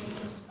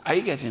 Are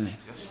you getting it?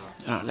 Yes, sir.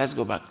 Now, let's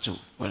go back to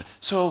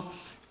so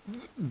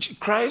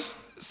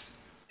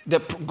Christ,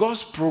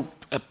 God's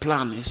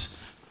plan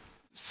is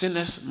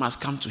sinners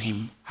must come to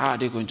him. How are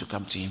they going to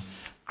come to him?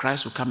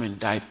 Christ will come and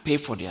die, pay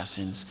for their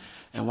sins,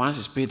 and once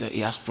he's paid, he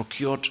has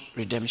procured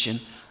redemption,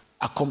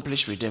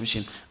 accomplished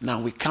redemption.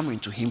 Now we come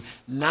into him.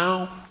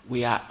 Now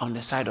we are on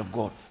the side of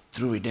God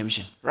through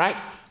redemption. Right?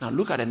 Now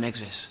look at the next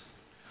verse.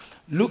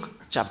 Luke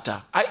chapter.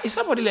 Is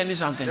somebody learning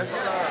something?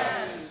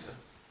 Yes.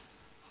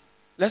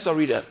 Let's all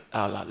read it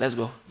out loud. Let's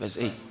go. Verse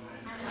 8.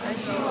 And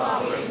you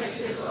are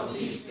witnesses of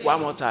these things.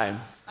 One more time.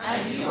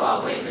 And you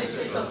are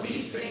witnesses of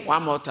these things.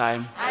 One more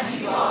time. And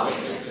you are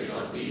witnesses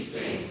of these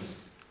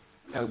things.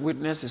 A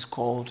witness is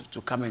called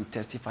to come and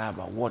testify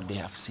about what they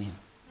have seen,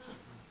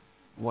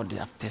 what they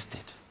have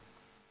tested,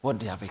 what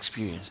they have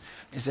experienced.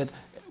 He said,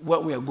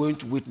 what we are going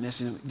to witness,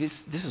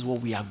 this is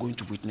what we are going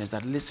to witness,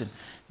 that listen,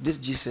 this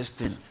Jesus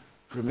thing,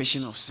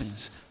 remission of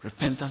sins,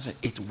 repentance,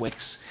 it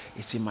works.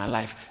 It's in my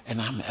life, and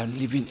I'm a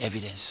living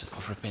evidence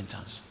of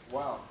repentance.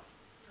 Wow.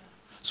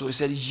 So he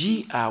said,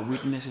 ye are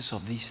witnesses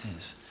of these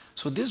things.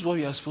 So this is what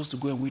we are supposed to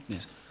go and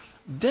witness.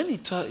 Then he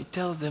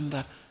tells them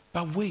that,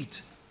 but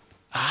wait.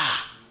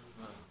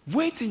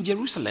 Wait in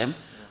Jerusalem.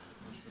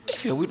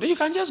 If you're witness, you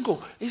can just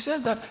go. He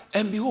says that,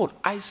 and behold,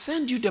 I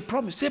send you the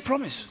promise. Say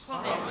promise.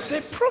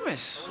 Say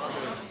promise.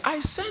 I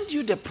send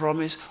you the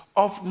promise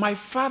of my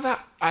Father.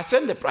 I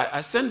send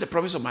the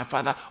promise of my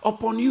Father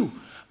upon you.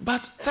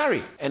 But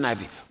tarry,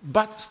 NIV.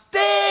 But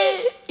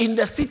stay in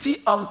the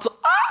city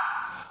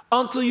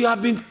until you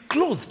have been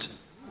clothed.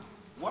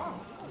 Wow.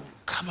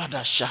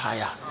 Kamada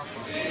Shahaya.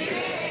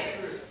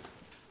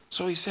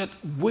 So he said,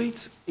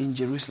 wait in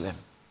Jerusalem.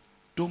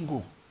 Don't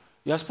go.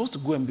 You are supposed to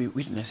go and be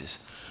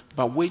witnesses,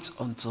 but wait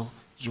until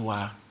you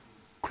are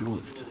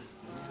clothed.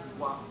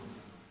 Wow.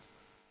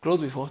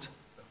 Clothed with what?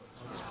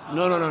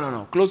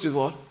 No. Clothed with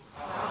what?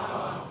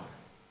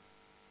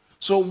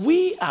 So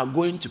we are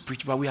going to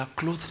preach, but we are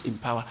clothed in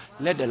power.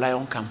 Let the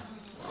lion come.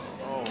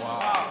 Oh,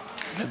 wow.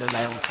 Let the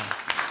lion come.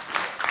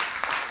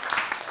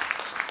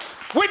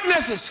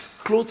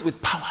 Witnesses clothed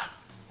with power.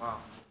 Wow.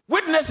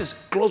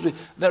 Witnesses clothed with.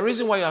 The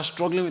reason why you are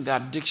struggling with the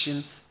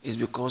addiction is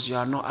because you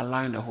are not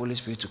allowing the Holy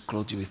Spirit to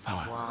clothe you with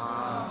power.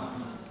 Wow.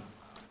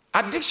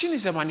 Addiction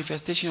is a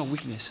manifestation of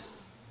weakness.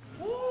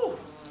 Woo.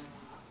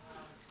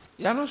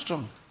 You are not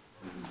strong.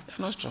 You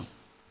are not strong.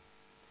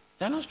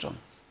 You are not strong.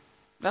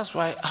 That's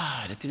why,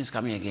 the thing is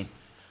coming again.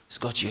 It's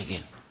got you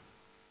again.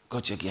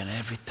 Got you again.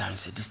 Every time,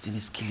 say, this thing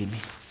is killing me.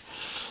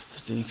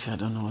 This thing, I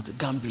don't know what.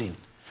 Gambling.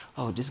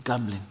 Oh, this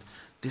gambling.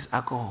 This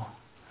alcohol.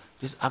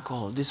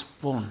 This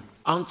porn.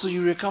 Until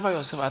you recover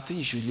yourself, I think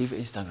you should leave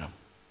Instagram.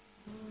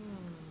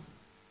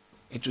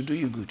 It will do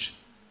you good.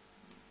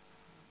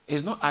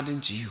 It's not adding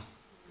to you.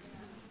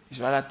 It's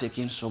rather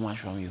taking so much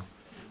from you.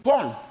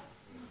 Porn.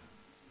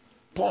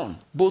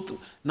 Both.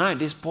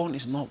 Nowadays, porn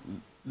is not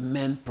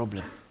men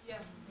problem.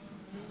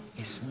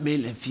 It's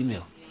male and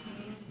female.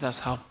 That's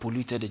how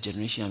polluted the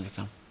generation has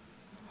become.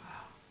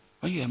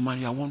 When you're a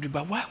man, you are wondering,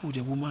 but why would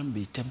a woman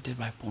be tempted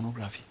by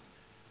pornography?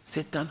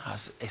 Satan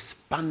has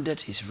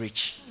expanded his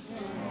reach.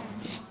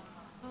 Yeah.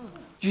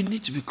 You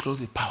need to be clothed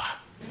with power.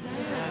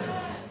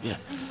 Yeah.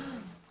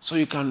 So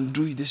you can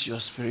do this your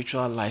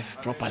spiritual life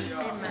properly.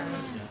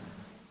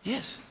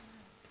 Yes.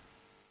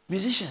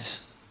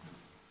 Musicians.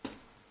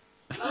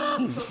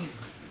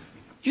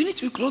 You need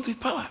to be clothed with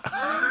power.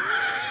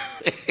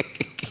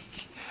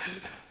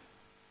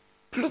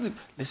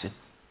 Listen,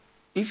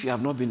 if you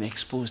have not been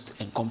exposed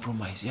and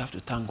compromised, you have to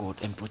thank God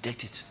and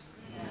protect it.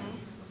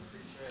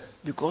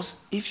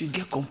 Because if you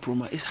get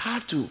compromised, it's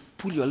hard to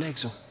pull your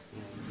legs up.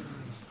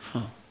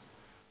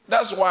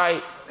 That's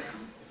why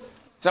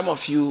some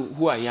of you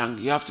who are young,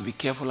 you have to be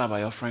careful about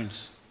your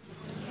friends.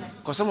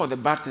 Because some of the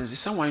bad things,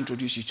 someone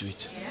introduced you to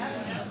it.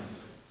 Yeah.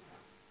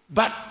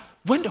 But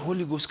when the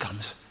Holy Ghost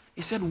comes,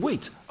 he said,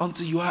 wait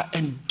until you are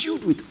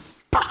endued with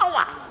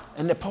power.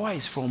 And the power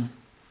is from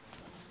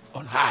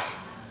on high.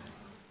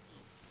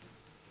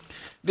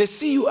 They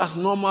see you as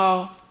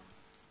normal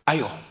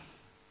Ayo.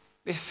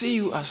 They see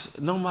you as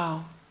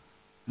normal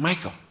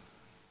Michael.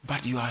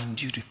 But you are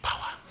endued with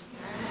power.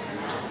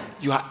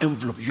 You are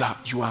enveloped.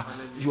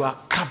 You are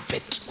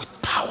covered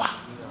with power.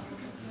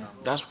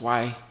 That's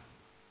why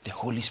the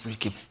Holy Spirit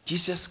came.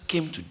 Jesus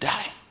came to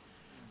die.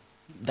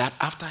 That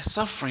after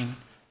suffering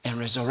and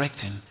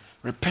resurrecting,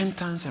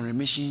 repentance and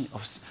remission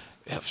of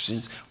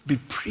sins be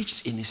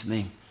preached in his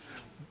name.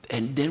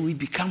 And then we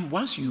become,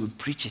 once you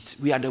preach it,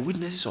 we are the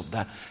witnesses of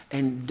that.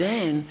 And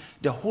then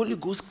the Holy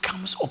Ghost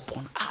comes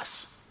upon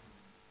us.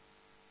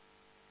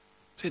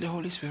 Say the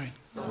Holy Spirit.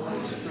 The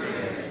Holy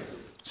Spirit.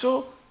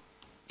 So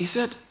he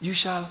said, you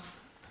shall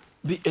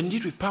be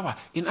endued with power.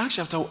 In Acts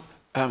chapter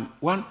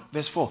 1,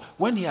 verse 4,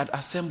 when he had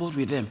assembled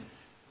with them,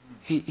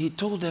 he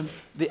told them,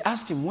 they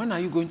asked him, when are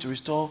you going to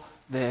restore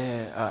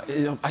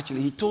the,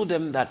 actually, he told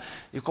them that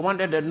he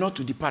commanded them not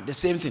to depart. The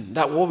same thing,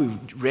 that what we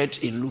read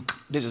in Luke.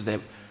 This is the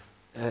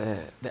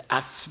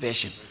Acts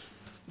version.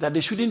 That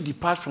they shouldn't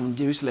depart from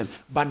Jerusalem,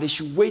 but they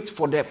should wait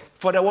for the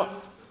what?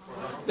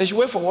 They should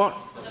wait for what?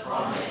 The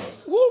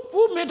promise.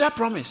 Who made that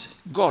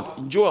promise? God.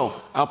 In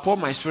Joel, I'll pour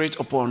my spirit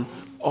upon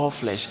all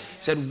flesh.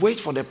 He said, wait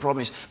for the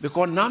promise,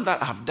 because now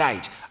that I've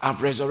died,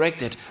 I've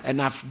resurrected,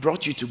 and I've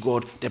brought you to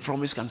God, the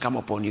promise can come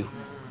upon you.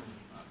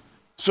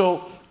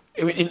 So,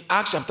 in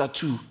Acts chapter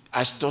 2,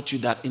 I taught you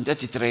that in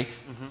 33,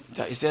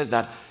 that it says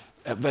that,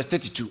 verse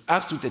 32,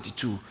 Acts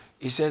 2:32,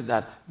 it says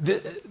that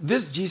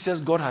this Jesus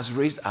God has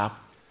raised up,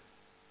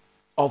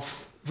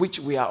 of which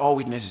we are all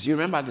witnesses. You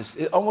remember this?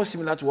 It's almost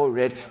similar to what we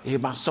read. He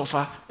must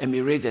suffer and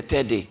be raised the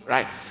third day,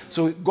 right?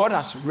 So God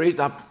has raised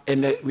up,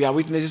 and we are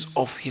witnesses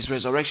of his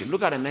resurrection.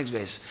 Look at the next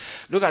verse.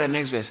 Look at the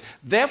next verse.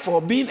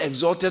 Therefore, being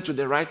exalted to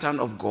the right hand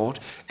of God,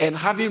 and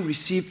having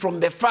received from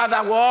the Father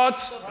what?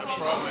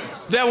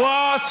 The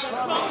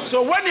what?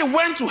 So when he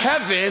went to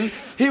heaven,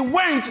 he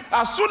went,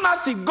 as soon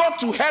as he got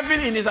to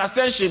heaven in his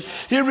ascension,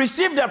 he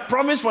received the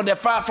promise from the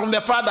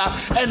Father.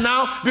 And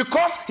now,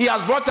 because he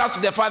has brought us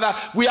to the Father,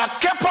 we are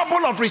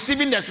capable of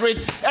receiving the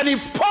Spirit, and he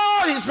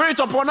poured his Spirit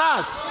upon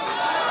us.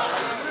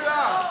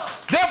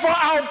 Therefore,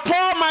 I'll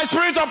pour my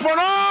Spirit upon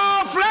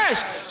all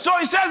flesh. So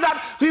he says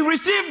that he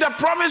received the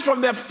promise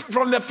from the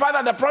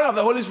Father, the promise of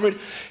the Holy Spirit.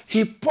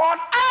 He poured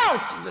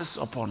out this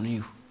upon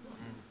you,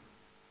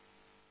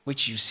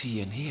 which you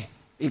see and hear.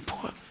 He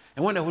poured.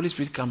 And when the Holy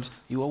Spirit comes,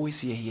 you always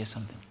see and hear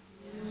something.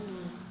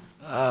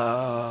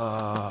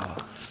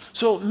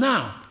 So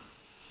now,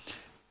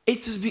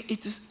 it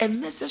is a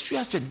necessary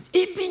aspect.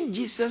 Even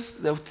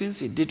Jesus, the things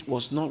he did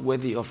was not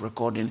worthy of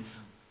recording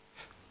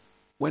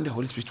when the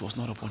Holy Spirit was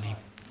not upon him.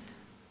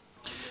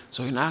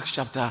 So in Acts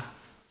chapter,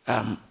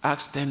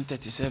 Acts 10,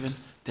 37,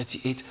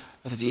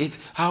 38,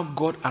 how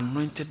God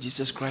anointed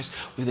Jesus Christ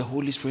with the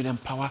Holy Spirit and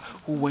power,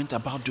 who went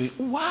about doing.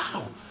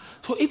 Wow!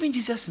 So even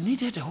Jesus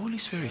needed the Holy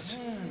Spirit.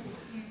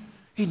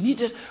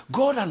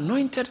 God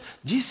anointed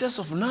Jesus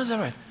of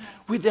Nazareth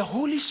with the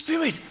Holy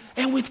Spirit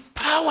and with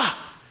power.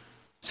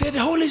 Say the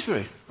Holy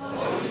Spirit.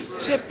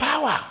 Say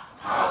power.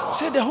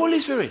 Say the Holy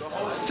Spirit.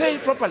 Say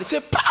it properly.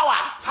 Say power.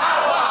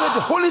 Say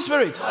the Holy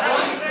Spirit.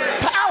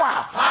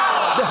 Power.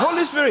 The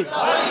Holy Spirit.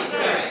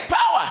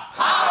 Power.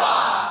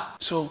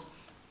 So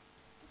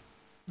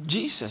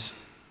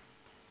Jesus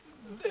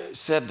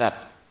said that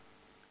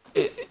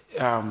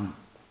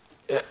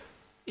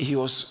he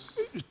was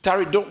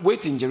tarry, don't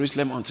wait in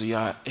Jerusalem until you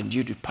are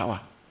endued with power.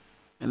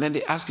 And then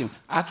they asked him,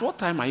 at what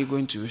time are you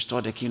going to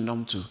restore the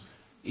kingdom to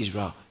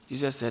Israel?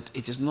 Jesus said,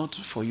 it is not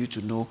for you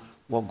to know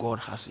what God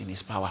has in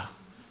his power.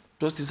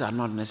 Those things are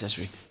not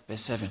necessary.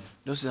 Verse 7.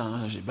 Those things are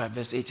not necessary. But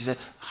verse 8, he said,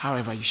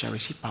 however, you shall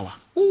receive power.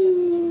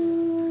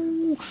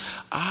 Ooh.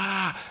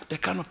 The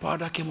kind of power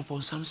that came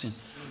upon Samson.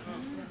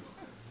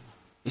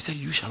 He said,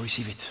 you shall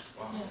receive it.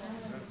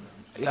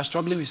 You are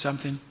struggling with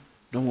something?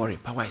 Don't worry,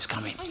 power is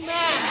coming.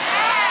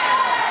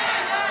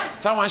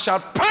 Someone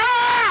shout, power!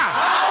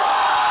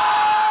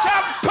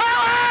 Shout,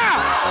 power!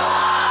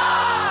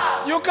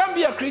 You can't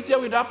be a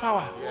Christian without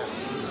power.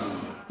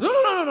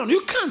 No.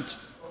 You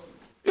can't.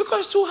 Because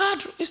it's too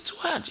hard. It's too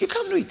hard. You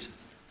can't do it.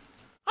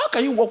 How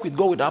can you walk with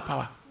God without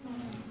power?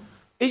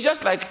 It's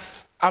just like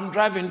I'm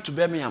driving to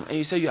Birmingham and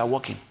you say you are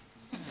walking.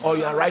 Or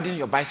you are riding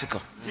your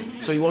bicycle.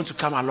 So you want to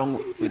come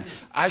along with,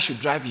 I should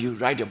drive you,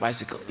 ride your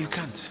bicycle. You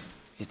can't.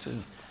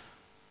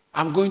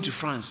 I'm going to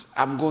France.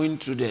 I'm going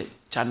through the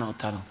Channel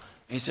Tunnel.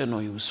 And he said, no,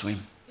 you will swim.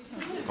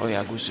 Oh,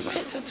 yeah, go swim.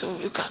 So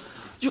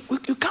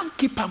you can't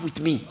keep up with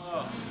me.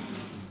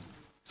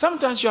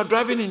 Sometimes you're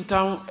driving in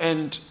town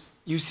and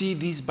you see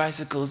these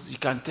bicycles. You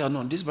can tell,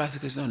 no, this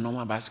bicycle is not a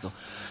normal bicycle.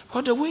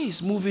 Because the way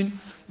he's moving,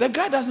 the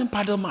guy doesn't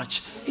paddle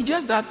much. He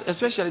just that,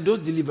 especially those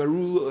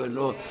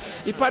Deliveroo,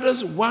 he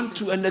paddles 1,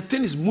 2, and the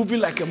thing is moving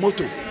like a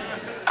motor.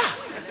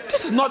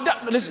 This is not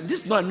that. Listen,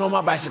 this is not a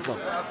normal bicycle.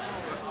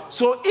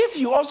 So if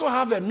you also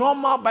have a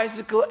normal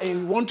bicycle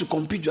and you want to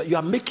compete, you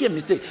are making a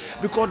mistake,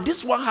 because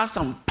this one has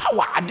some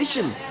power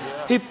addition.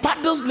 He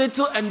paddles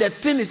little and the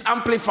thing is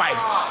amplified.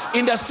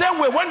 In the same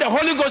way, when the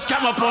Holy Ghost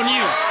come upon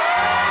you,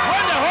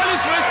 when the Holy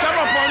Spirit come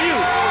upon you,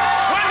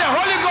 when the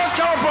Holy Ghost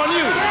come upon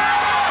you,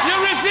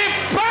 you receive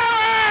power.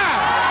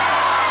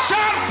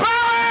 Shout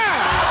power.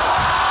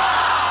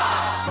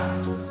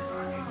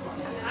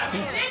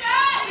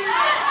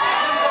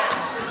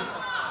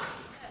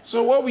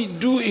 So what we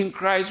do in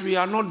Christ, we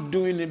are not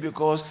doing it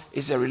because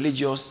it's a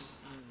religious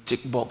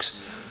tick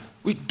box.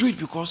 We do it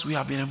because we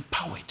have been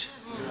empowered.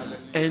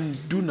 And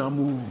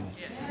dunamu.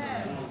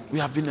 We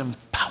have been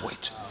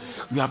empowered.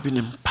 We have been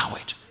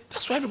empowered.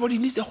 That's why everybody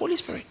needs the Holy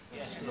Spirit.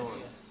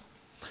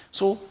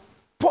 So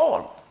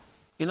Paul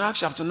in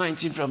Acts chapter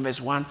 19 from verse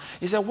 1,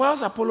 he said,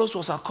 whilst Apollos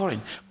was at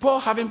Corinth, Paul,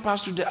 having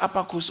passed through the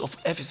upper coast of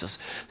Ephesus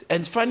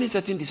and finding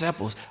certain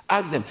disciples,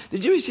 asked them,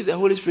 did you receive the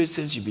Holy Spirit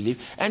since you believe?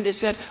 And they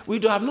said, we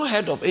have not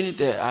heard of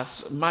anything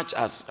as much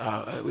as,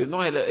 we've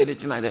not heard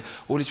anything like the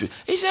Holy Spirit.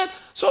 He said,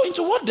 so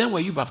into what then were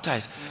you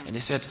baptized? And they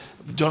said,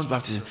 John's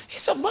baptism. He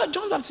said, but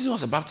John's baptism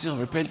was a baptism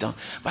of repentance.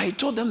 But he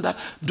told them that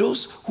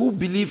those who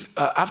believe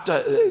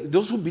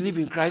those who believe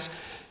in Christ,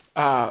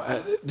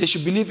 they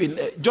should believe in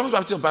John's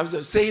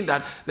baptism, saying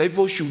that the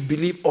people should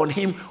believe on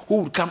him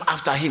who would come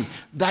after him.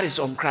 That is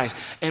on Christ.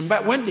 And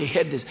when they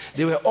heard this,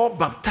 they were all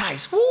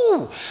baptized.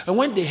 Woo! And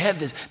when they heard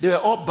this, they were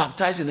all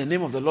baptized in the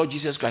name of the Lord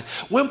Jesus Christ.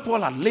 When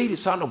Paul had laid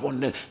his hand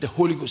upon them, the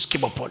Holy Ghost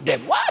came upon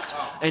them. What?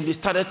 And they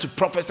started to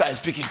prophesy and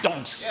speak in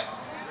tongues.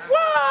 Yes.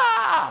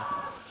 Wow!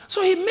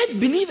 So he made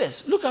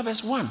believers. Look at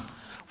verse 1.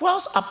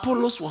 Whilst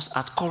Apollos was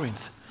at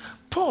Corinth,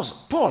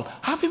 Paul,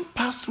 having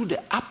passed through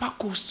the upper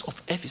coast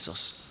of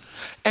Ephesus,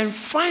 and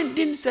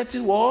finding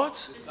certain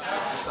words,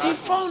 he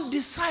found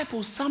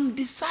disciples, some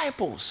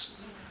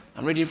disciples.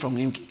 I'm reading from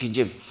King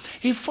James.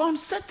 He found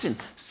certain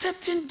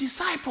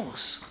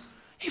disciples.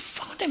 He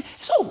found them.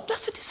 He said, oh,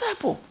 that's a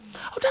disciple.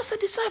 Oh, that's a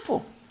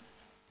disciple.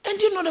 And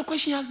do you know the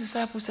question he asked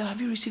disciples? Said,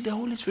 have you received the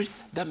Holy Spirit?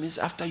 That means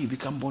after you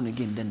become born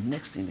again, the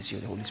next thing is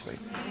the Holy Spirit.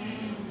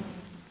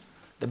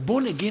 The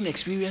born again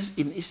experience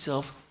in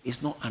itself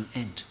is not an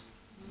end.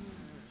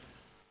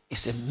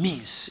 It's a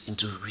means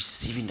into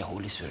receiving the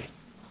Holy Spirit.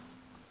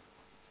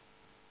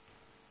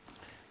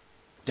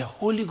 The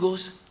Holy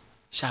Ghost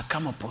shall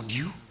come upon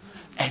you,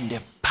 and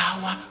the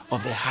power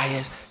of the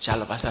highest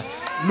shall overshadow.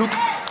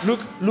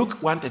 Luke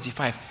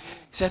 1:35.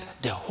 It said,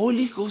 the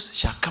Holy Ghost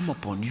shall come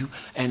upon you,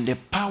 and the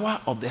power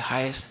of the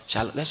highest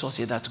shall, let's all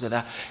say that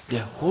together. The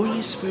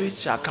Holy Spirit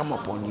shall come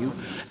upon you,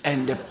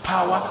 and the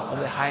power of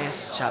the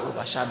highest shall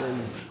overshadow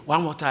you.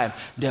 One more time.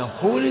 The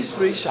Holy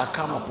Spirit shall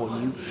come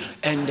upon you,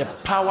 and the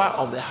power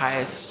of the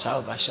highest shall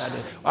overshadow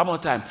you. One more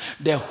time.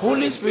 The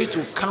Holy Spirit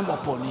will come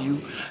upon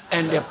you,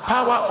 and the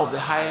power of the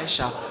highest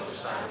shall,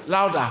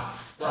 louder.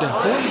 The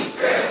Holy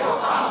Spirit will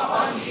come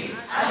upon you,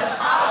 and the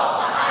power of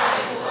the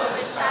highest will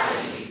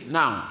overshadow you.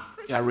 Now,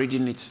 you are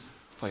reading it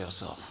for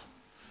yourself.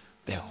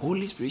 The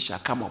Holy Spirit shall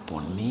come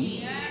upon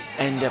me,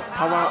 and the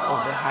power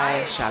of the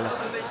highest shall.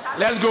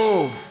 Let's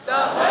go. The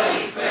Holy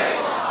Spirit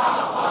shall come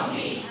upon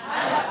me,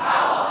 and the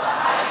power of the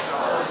highest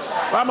shall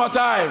overshadow. One more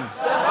time.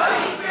 The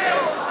Holy Spirit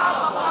shall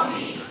come upon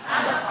me,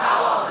 and the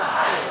power of the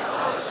highest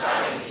shall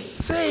overshadow me.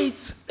 Say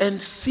it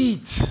and see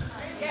it.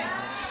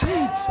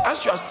 Say it.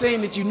 As you are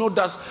saying it, you know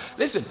that.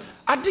 Listen,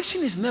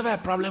 addiction is never a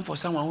problem for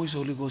someone who is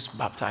Holy Ghost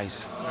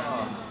baptized.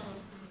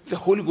 The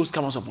Holy Ghost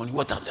comes upon you.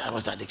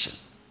 What's addiction?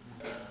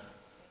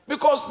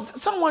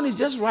 Because someone is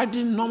just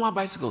riding normal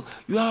bicycle.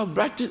 You are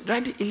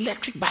riding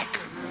electric bike.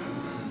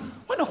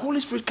 When the Holy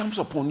Spirit comes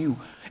upon you,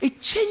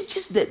 it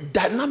changes the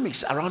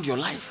dynamics around your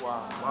life.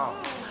 Wow.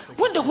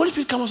 When the Holy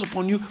Spirit comes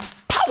upon you,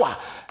 power,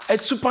 a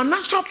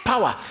supernatural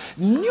power,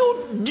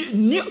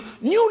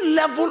 new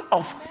level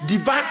of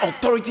divine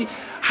authority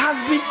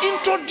has been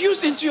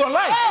introduced into your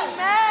life.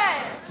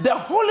 Amen. The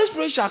Holy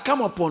Spirit shall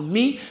come upon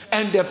me,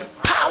 and the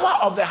power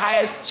of the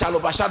highest shall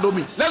overshadow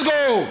me. Let's go.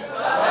 The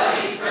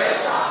Holy Spirit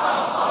shall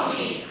come upon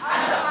me,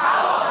 and the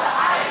power of the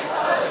highest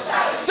shall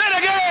overshadow me. Say it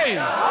again.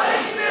 The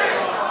Holy Spirit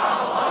shall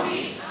come upon me,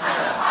 and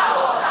the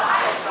power of the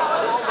highest shall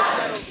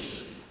overshadow me.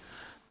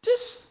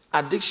 This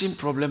addiction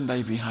problem that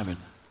you've been having,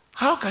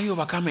 how can you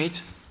overcome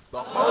it? The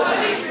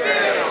Holy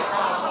Spirit shall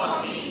come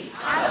upon me,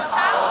 and the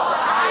power of the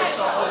highest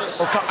shall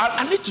overshadow me. Okay,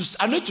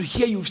 I need to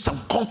hear you with some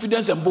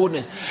confidence and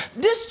boldness.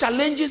 These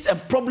challenges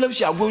and problems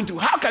you are going through,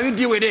 how can you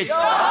deal with it? The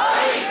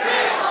Holy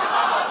Spirit shall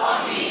come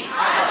upon me,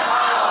 and the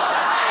power of the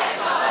highest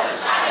shall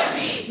overshadow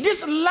me.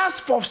 This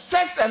lust for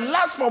sex and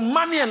lust for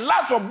money and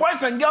lust for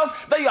boys and girls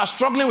that you are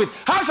struggling with,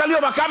 how shall you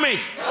overcome it?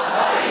 The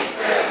Holy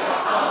Spirit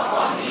shall come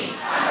upon me,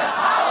 and the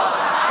power of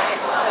the highest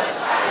shall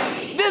overshadow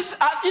me. This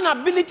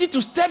inability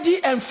to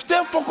study and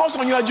stay focused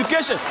on your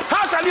education,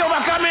 how shall you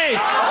overcome it?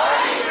 The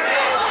Holy Spirit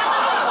shall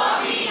come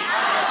upon me, and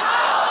the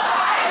power of the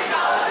highest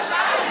shall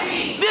overshadow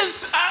me.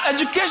 These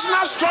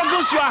educational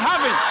struggles you are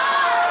having,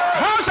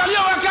 how shall you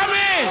overcome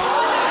it? The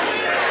Holy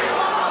Spirit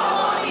shall come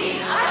upon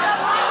me, and the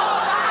power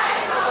of the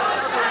highest shall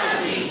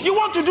overshadow me. You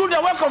want to do the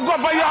work of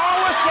God, but you are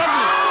always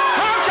struggling.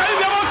 How can you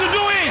be able to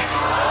do it? The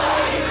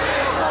Holy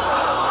Spirit shall come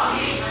upon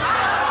me, and the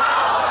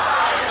power of the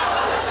highest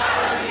shall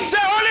overshadow me.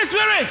 Say, Holy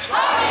Spirit,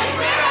 Holy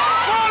Spirit,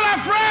 fall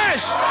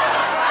afresh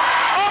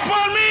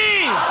upon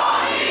me.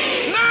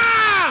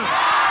 Now,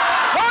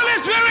 Holy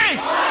Spirit,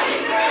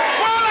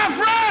 fall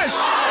afresh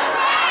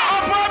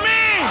upon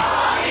me.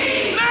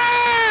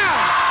 Now,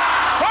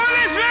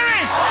 Holy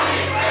Spirit,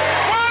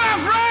 fall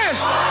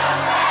afresh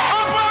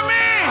upon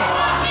me.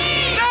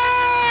 Now,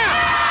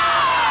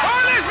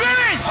 Holy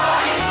Spirit,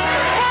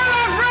 fall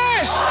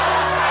afresh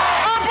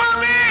upon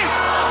me.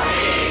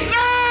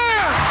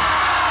 Now,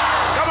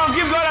 come on,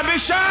 give God a big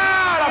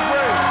shout of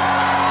praise.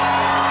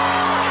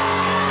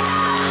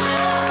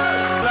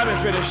 Let me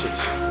finish it.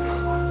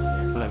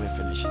 Let me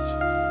finish it.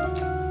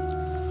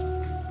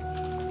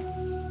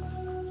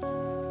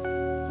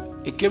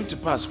 came to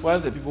pass while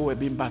the people were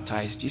being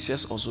baptized,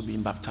 Jesus also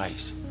being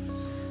baptized.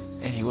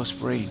 And he was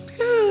praying.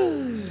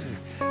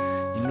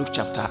 In Luke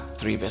chapter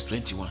 3, verse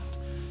 21,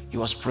 he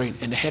was praying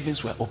and the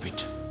heavens were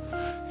opened.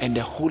 And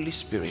the Holy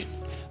Spirit,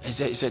 he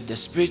said, the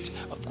Spirit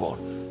of God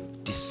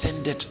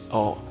descended,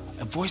 or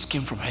a voice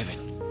came from heaven.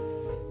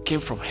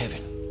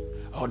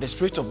 Or the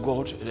Spirit of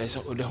God,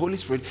 the Holy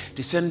Spirit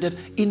descended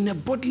in a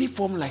bodily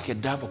form like a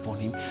dove upon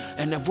him.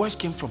 And a voice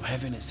came from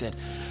heaven and said,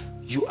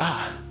 you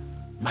are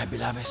my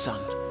beloved Son,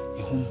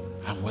 in whom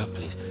I'm well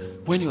pleased.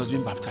 When he was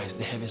being baptized,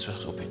 the heavens were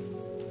open.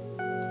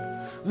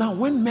 Now,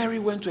 when Mary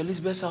went to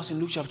Elizabeth's house in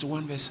Luke chapter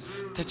 1, verse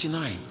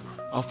 39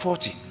 or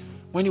 40,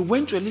 when he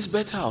went to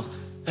Elizabeth's house,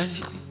 and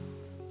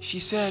she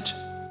said,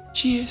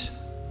 cheers.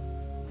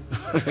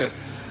 Said,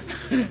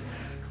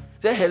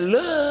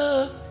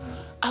 hello.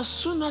 As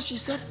soon as she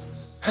said,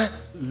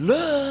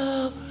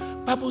 hello,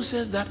 Bible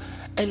says that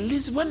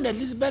when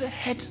Elizabeth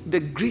heard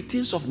the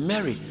greetings of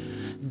Mary,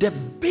 the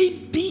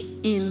baby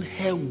in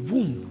her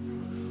womb,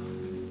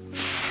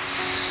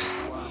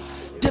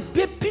 the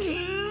baby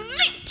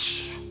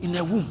leaped in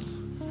her womb.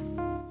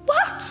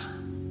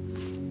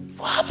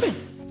 What happened?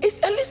 It's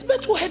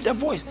Elizabeth who heard the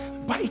voice,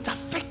 but it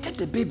affected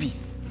the baby.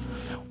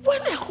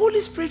 When a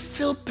Holy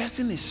Spirit-filled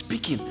person is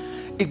speaking,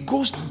 it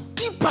goes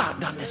deeper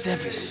than the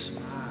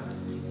surface.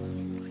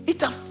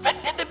 It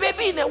affected the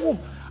baby in the womb.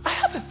 I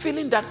have a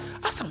feeling that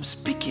as I'm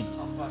speaking,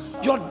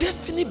 your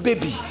destiny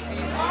baby.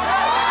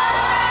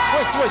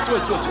 Wait.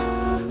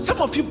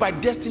 Some of you by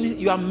destiny,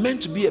 you are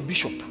meant to be a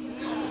bishop.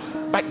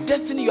 By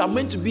destiny, you are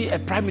meant to be a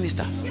prime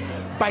minister.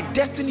 By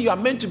destiny, you are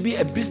meant to be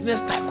a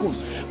business tycoon.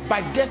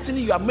 By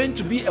destiny, you are meant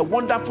to be a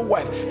wonderful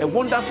wife, a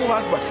wonderful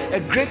husband, a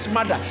great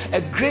mother,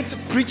 a great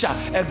preacher,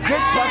 a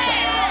great pastor.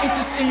 It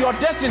is in your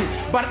destiny.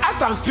 But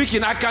as I'm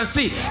speaking, I can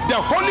see the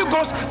Holy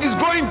Ghost is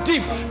going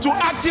deep to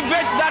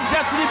activate that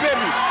destiny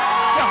baby.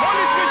 The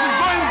Holy Spirit is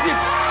going deep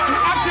to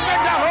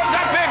activate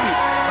that baby.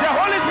 The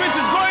Holy Spirit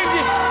is going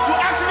deep to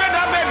activate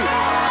that baby.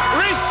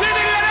 Receive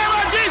it in the name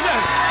of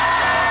Jesus.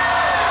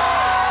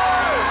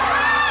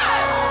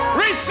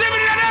 Receive it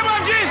in the name of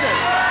Jesus.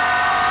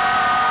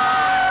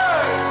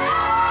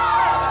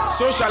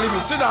 So shall it be.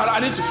 Sit down. I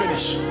need to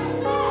finish.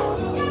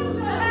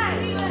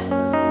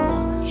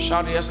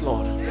 Shout yes,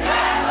 Lord.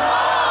 Yes,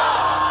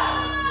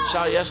 Lord.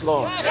 Shout yes,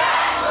 Lord.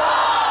 Yes,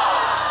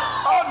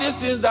 Lord. All these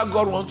things that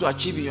God wants to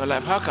achieve in your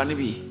life, how can it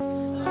be?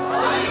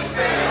 Holy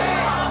Spirit.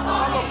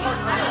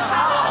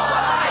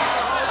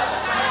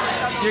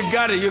 You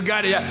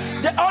got it.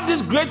 Yeah. All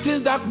these great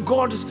things that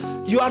God is,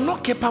 you are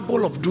not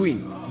capable of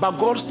doing, but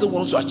God still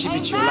wants to achieve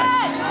it in your life.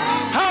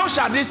 How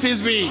shall these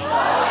things be?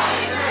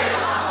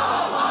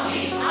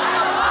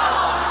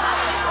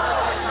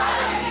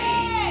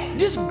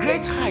 This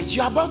great height,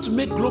 you are about to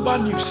make global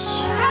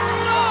news. You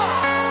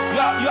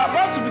are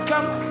about to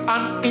become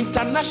an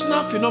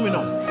international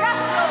phenomenon.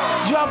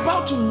 You are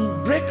about to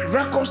break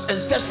records and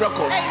set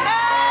records.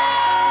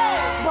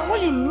 But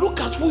when you look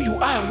at who you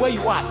are and where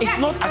you are, it's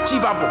not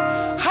achievable.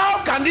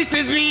 How can these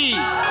things be?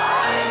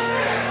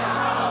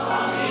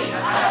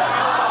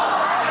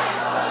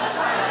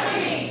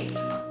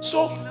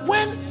 So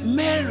when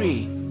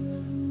Mary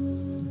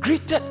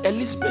greeted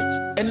Elizabeth,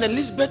 and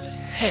Elizabeth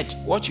heard,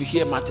 what you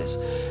hear matters.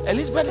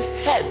 Elizabeth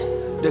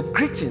heard the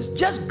greetings,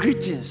 just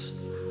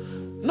greetings,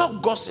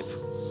 not gossip,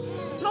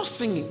 not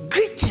singing,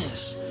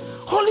 greetings,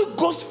 Holy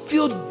Ghost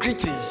filled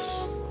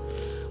greetings.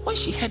 When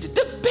she heard it,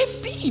 the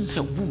baby in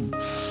her womb.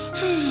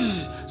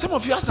 Some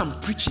of you, as I'm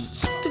preaching,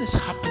 something is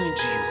happening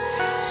to you.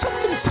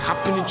 Something is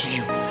happening to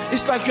you.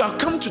 It's like you are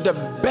come to the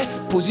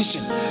birth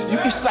position.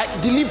 It's like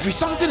delivery.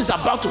 Something is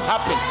about to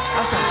happen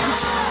as I'm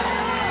preaching.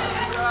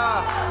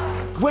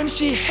 When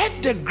she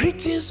heard the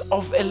greetings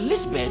of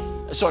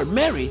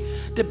Mary,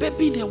 the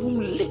baby in her womb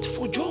leaped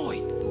for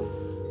joy.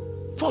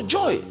 For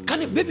joy.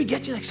 Can a baby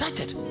get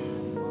excited?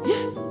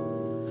 Yeah.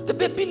 The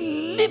baby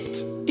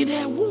leaped in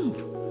her womb.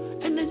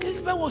 And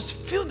Elizabeth was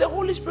filled with the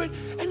Holy Spirit.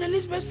 And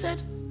Elizabeth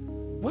said,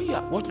 look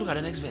at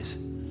the next verse.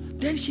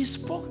 Then she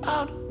spoke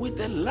out with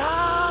a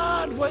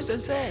loud voice and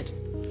said,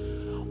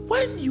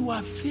 when you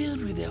are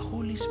filled with the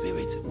Holy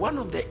Spirit, one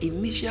of the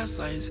initial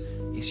signs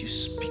is you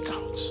speak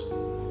out.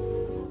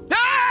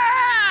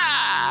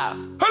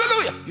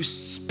 Hallelujah! You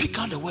speak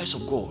out the words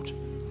of God.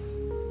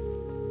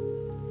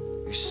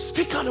 You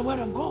speak out the word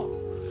of God.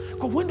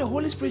 Because when the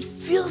Holy Spirit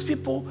fills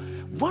people,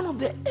 one of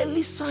the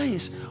early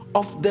signs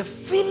of the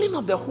filling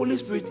of the Holy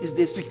Spirit is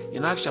they speak.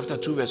 In Acts chapter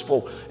 2 verse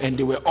 4, and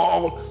they were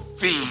all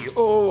filled.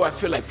 Oh, I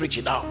feel like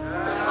preaching now.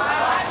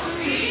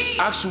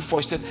 Acts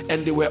 2:4 said,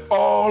 and they were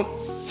all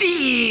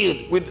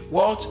filled with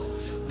what?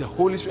 The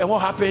Holy Spirit. And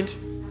what happened?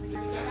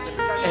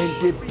 And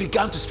they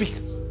began to speak.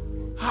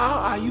 How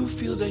are you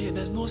filled and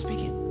there's no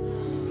speaking?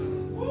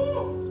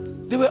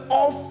 They were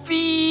all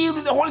filled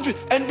with the Holy Spirit,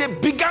 and they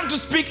began to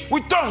speak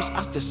with tongues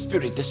as the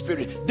Spirit.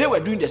 They were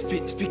doing the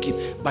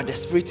speaking, but the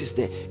Spirit is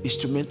the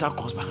instrumental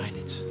cause behind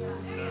it.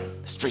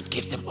 The Spirit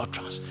gave them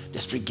utterance. The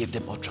Spirit gave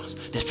them utterance.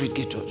 The Spirit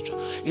gave them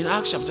utterance. In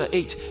Acts chapter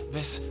 8,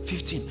 verse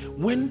 15,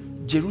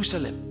 when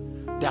Jerusalem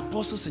the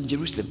apostles in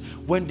Jerusalem,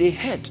 when they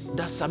heard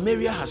that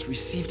Samaria has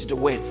received the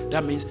word,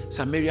 that means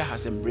Samaria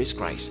has embraced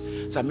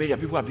Christ. Samaria,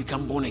 people have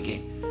become born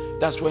again.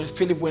 That's when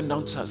Philip went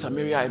down to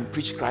Samaria and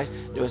preached Christ.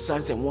 There were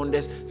signs and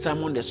wonders.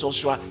 Simon the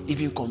sorcerer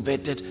even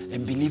converted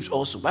and believed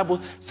also. Bible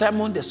said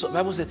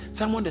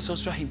Simon the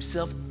sorcerer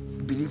himself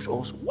believed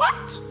also.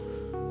 What?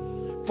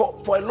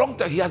 For a long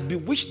time, he has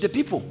bewitched the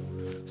people.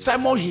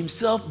 Simon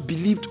himself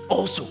believed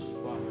also.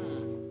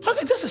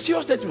 Okay, that's a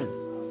serious statement.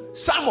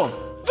 Simon,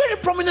 very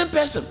prominent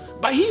person,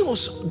 but he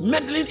was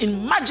meddling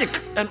in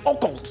magic and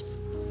occult.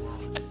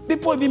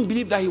 People even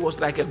believed that he was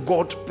like a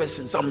god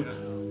person.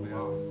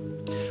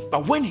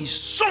 But when he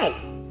saw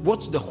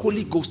what the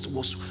Holy Ghost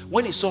was,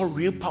 when he saw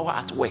real power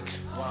at work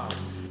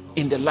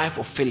in the life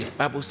of Philip,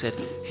 Bible said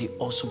he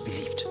also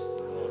believed.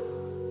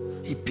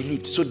 He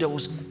believed. So there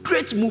was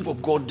great move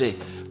of God there,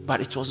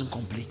 but it wasn't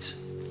complete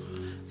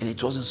and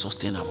it wasn't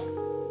sustainable.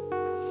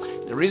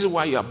 The reason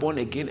why you are born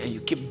again and you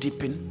keep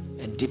dipping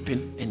and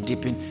dipping and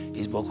dipping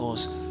is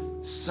because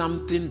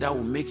something that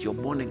will make your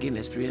born again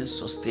experience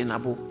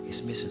sustainable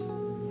is missing.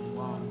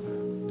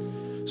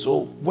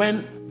 So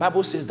when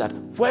Bible says that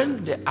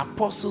when the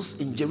apostles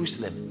in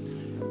Jerusalem,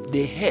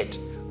 they heard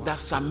that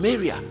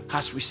Samaria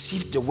has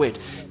received the word,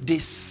 they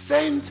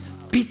sent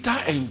Peter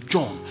and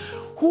John,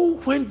 who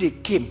when they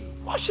came,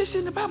 what is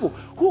in the Bible?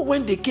 Who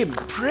when they came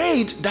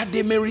prayed that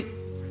they may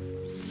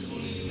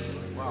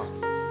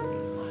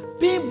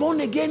Being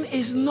born again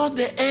is not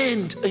the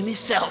end in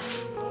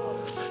itself.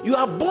 You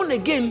are born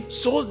again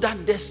so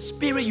that the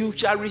Spirit, you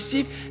shall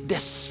receive the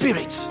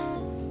Spirit.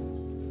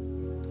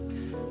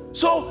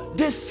 So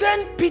they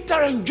sent Peter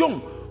and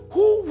John,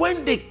 who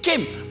when they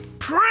came,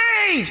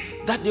 prayed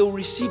that they will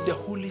receive the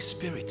Holy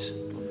Spirit.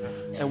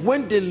 And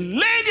when they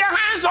laid their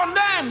hands on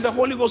them, the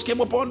Holy Ghost came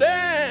upon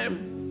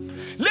them.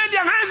 Laid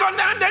their hands on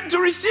them then to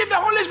receive the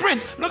Holy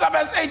Spirit. Look at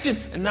verse 18.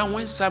 And now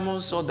when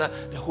Simon saw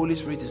that the Holy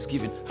Spirit is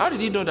given, how did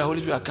he know the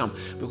Holy Spirit had come?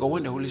 Because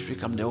when the Holy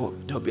Spirit comes, there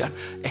will be an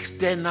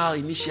external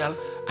initial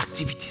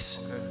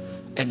activities.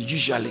 And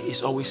usually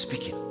it's always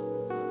speaking.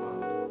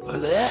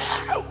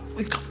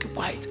 We can't keep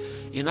quiet.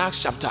 In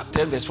Acts chapter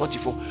 10 verse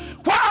 44,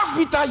 whilst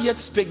Peter yet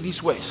spake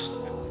these words,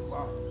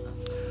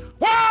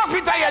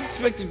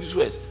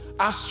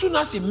 as soon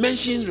as he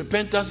mentioned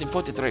repentance in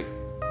 43,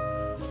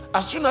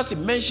 as soon as he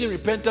mentioned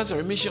repentance and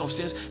remission of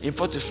sins in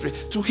 43,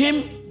 to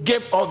him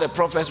gave all the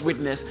prophets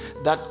witness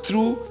that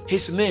through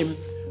his name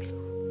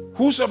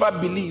whosoever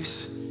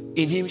believes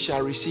in him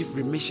shall receive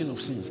remission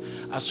of sins.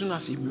 As soon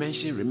as he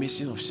mentioned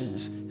remission of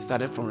sins,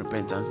 started from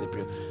repentance, the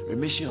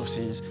remission of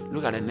sins.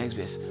 Look at the next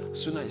verse.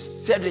 As soon as he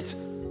said it,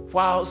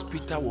 whilst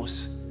Peter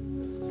was,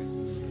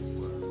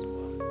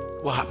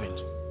 what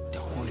happened? The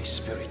Holy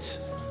Spirit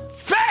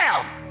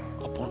fell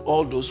upon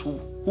all those who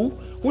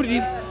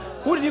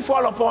did he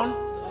fall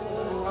upon?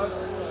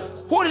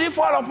 Who did he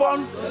fall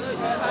upon?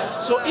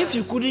 So if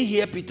you couldn't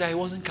hear Peter, he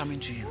wasn't coming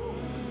to you.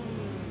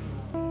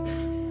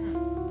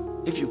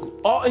 If you could,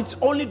 or it's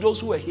only those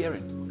who were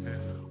hearing.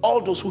 All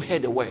those who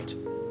heard the word.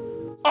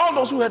 All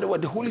those who heard the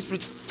word, the Holy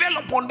Spirit fell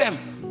upon them.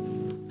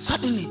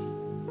 Suddenly,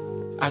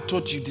 I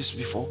taught you this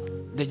before.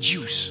 The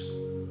Jews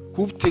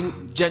who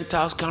think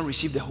Gentiles can't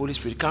receive the Holy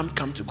Spirit, can't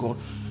come to God,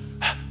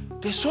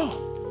 they saw,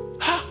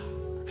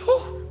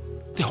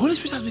 the Holy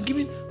Spirit has been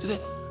given to them.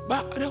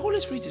 But the Holy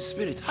Spirit is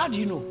spirit. How do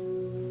you know?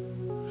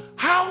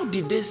 How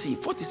did they see?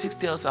 46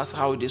 tells us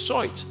how they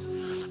saw it.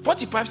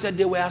 45 said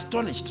they were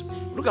astonished.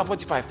 Look at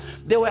 45.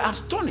 They were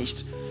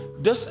astonished.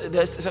 The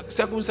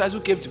circumcised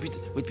who came to Peter,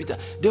 with Peter,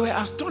 they were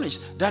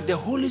astonished that the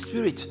Holy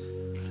Spirit,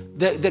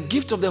 the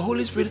gift of the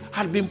Holy Spirit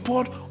had been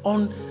poured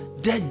on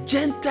the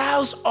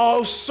Gentiles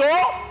also.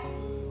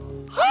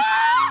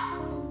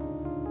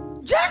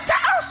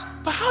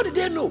 Gentiles! But how did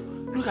they know?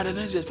 Look at the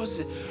next verse. First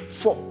it says,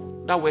 for.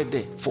 That word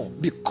there, for.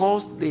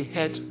 Because they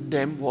heard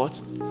them what?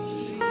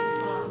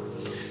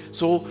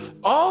 So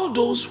all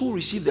those who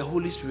receive the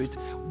Holy Spirit,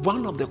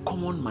 one of the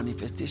common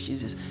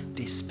manifestations is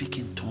they speak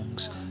in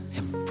tongues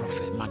and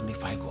prophet,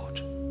 magnify God.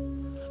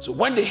 So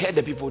when they heard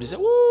the people, they said,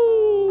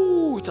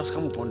 "Ooh, it has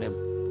come upon them.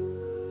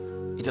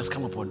 It has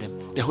come upon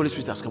them. The Holy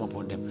Spirit has come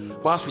upon them."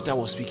 Whilst Peter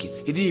was speaking,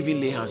 he didn't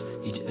even lay hands.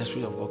 The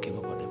Spirit of God came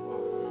upon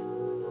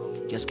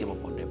them. Just came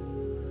upon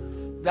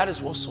them. That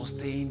is what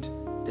sustained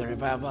the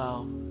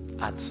revival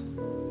at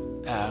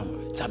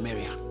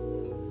Samaria,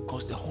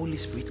 because the Holy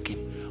Spirit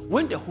came.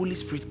 When the Holy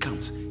Spirit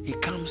comes, he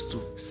comes to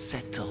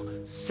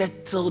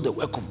settle the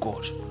work of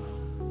God.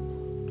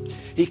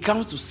 He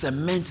comes to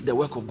cement the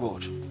work of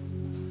God.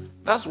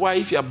 That's why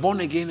if you are born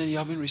again and you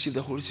haven't received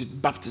the Holy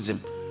Spirit baptism,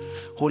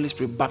 Holy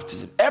Spirit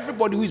baptism,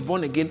 everybody who is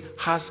born again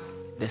has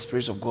the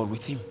Spirit of God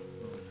with him.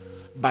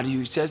 But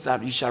he says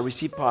that you shall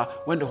receive power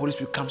when the Holy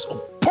Spirit comes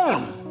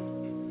upon.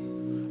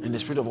 And the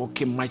Spirit of God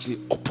came mightily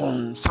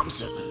upon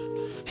Samson.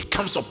 He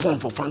comes upon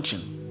for function.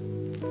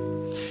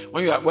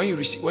 When you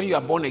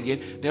are born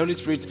again, the Holy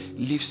Spirit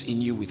lives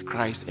in you with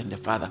Christ and the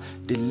Father.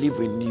 They live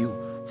in you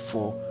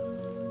for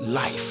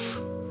life.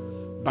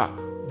 But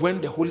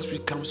when the Holy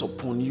Spirit comes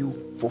upon you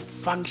for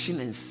function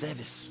and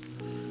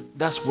service,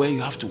 that's where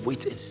you have to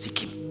wait and seek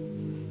him.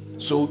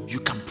 so you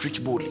can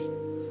preach boldly,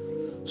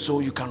 so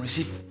you can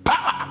receive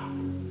power.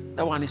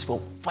 That one is for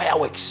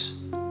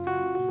fireworks.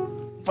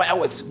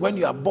 Fireworks. When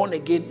you are born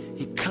again,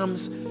 it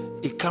comes.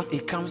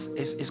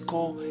 It's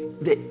called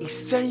the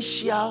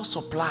essential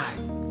supply.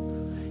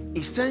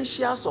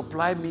 Essential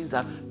supply means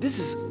that this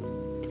is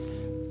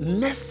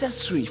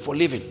necessary for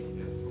living.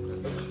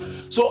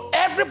 So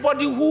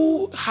everybody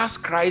who has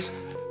Christ,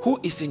 who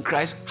is in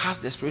Christ, has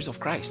the Spirit of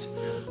Christ.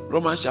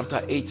 Romans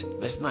chapter 8,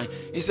 verse 9.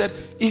 He said,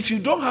 if you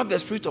don't have the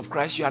Spirit of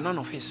Christ, you are none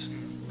of His.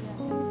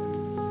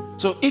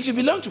 So if you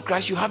belong to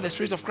Christ, you have the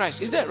Spirit of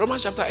Christ. Is there?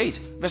 Romans chapter 8,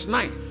 verse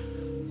 9.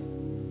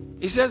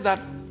 He says that,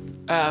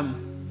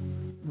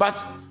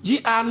 but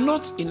ye are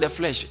not in the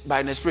flesh, but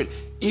in the Spirit,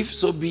 if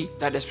so be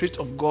that the Spirit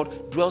of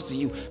God dwells in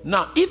you.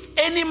 Now, if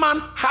any man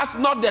has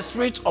not the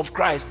Spirit of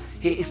Christ,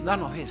 he is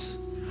none of His.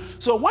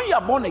 So when you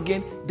are born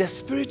again, the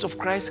Spirit of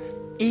Christ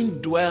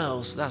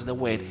indwells, that's the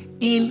word,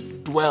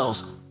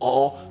 indwells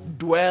or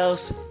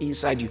dwells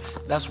inside you.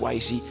 That's why you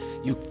see,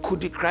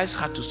 Christ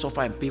had to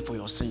suffer and pay for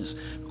your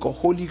sins, because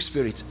Holy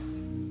Spirit,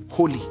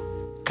 holy,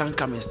 can't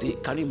come and stay.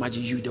 Can you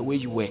imagine you the way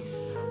you were?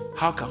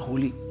 How can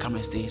holy come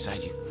and stay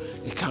inside you?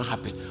 It can't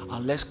happen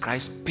unless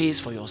Christ pays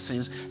for your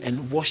sins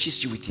and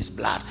washes you with His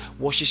blood,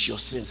 washes your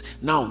sins.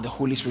 Now the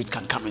Holy Spirit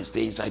can come and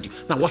stay inside you.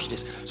 Now watch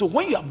this. So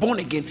when you are born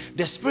again,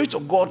 the Spirit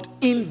of God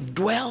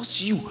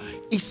indwells you.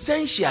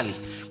 Essentially,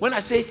 when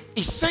I say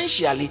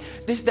essentially,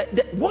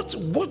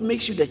 what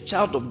makes you the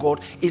child of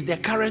God is the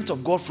current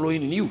of God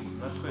flowing in you.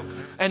 That's it.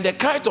 And the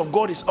current of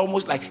God is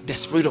almost like the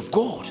Spirit of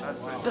God.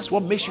 That's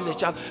what makes you the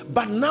child.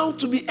 But now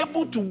to be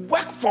able to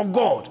work for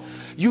God,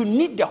 you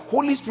need the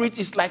Holy Spirit.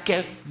 Is like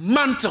a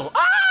mantle.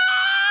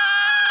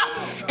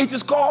 It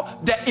is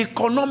called the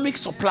economic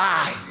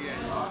supply.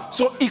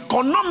 So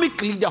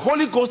economically, the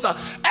Holy Ghost,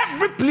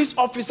 every police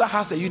officer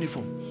has a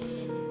uniform.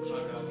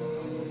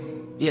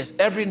 Yes,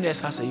 every nurse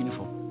has a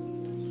uniform.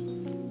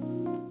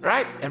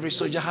 Right? Every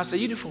soldier has a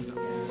uniform.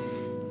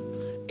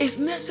 It's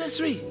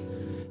necessary.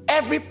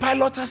 Every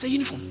pilot has a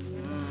uniform.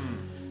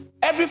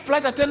 Every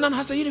flight attendant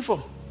has a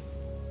uniform.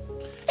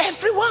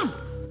 Everyone.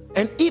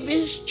 And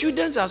even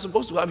students are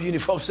supposed to have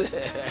uniforms.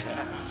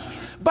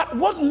 But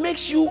what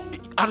makes you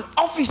an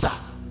officer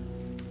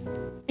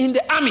in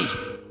the army?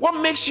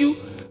 What makes you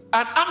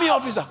an army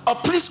officer, a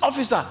police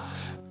officer?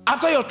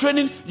 After your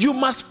training, you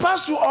must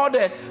pass through all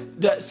the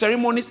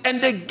ceremonies,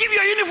 and they give you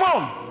a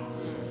uniform.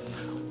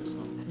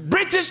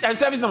 British and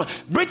service number.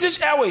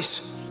 British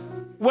Airways.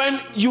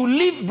 When you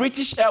leave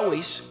British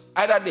Airways,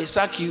 either they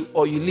sack you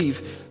or you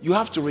leave, you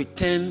have to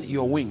return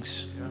your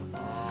wings.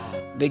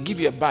 They give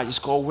you a badge. It's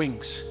called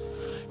wings.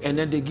 And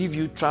then they give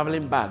you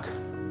traveling bag.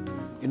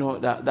 You know,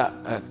 that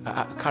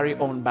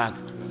carry-on bag.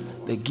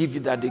 They give you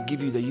that. They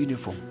give you the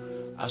uniform.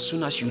 As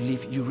soon as you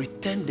leave, you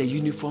return the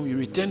uniform, you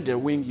return the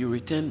wing, you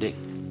return the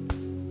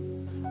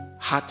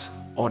hat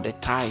or the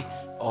tie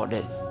or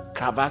the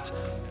cravat,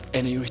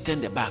 and you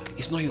return the bag.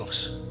 It's not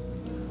yours.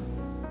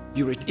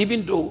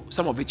 Even though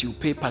some of it you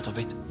pay part of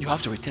it, you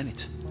have to return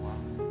it.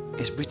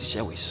 It's British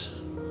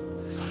Airways.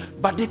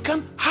 But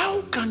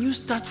how can you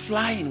start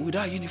flying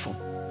without uniform?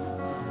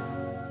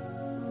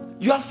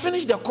 You have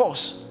finished the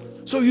course,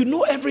 so you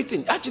know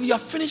everything. Actually, you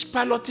have finished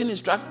pilot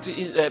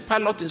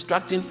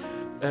instructing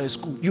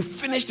school. You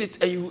finished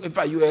it, and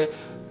you were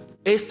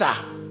A-star.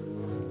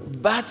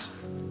 But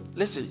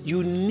listen,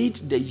 you need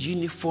the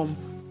uniform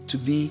to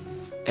be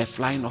a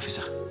flying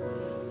officer.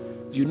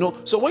 You know,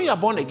 so when you are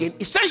born again,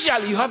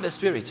 essentially you have the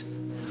Spirit.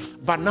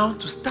 But now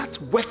to start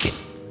working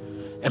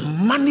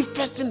and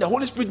manifesting, the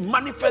Holy Spirit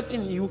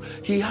manifesting in you,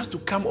 He has to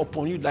come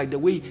upon you like the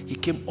way He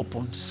came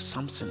upon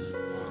Samson.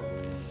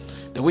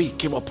 The way He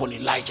came upon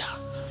Elijah.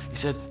 He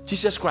said,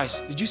 Jesus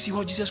Christ. Did you see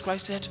what Jesus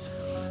Christ said?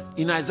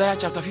 In Isaiah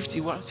chapter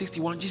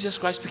 61, Jesus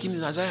Christ speaking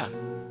in Isaiah.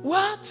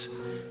 What?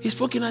 He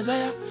spoke in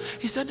Isaiah.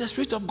 He said, the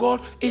Spirit of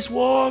God is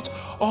what?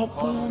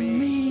 Upon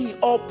me.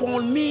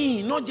 Upon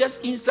me. Not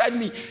just inside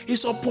me.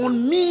 It's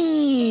upon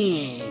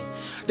me.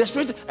 The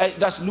Spirit,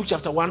 that's Luke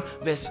chapter 4,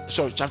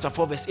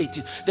 verse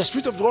 18. The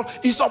Spirit of God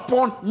is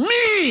upon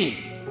me.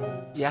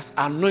 He has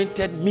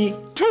anointed me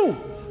too.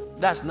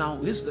 That's now,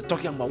 this is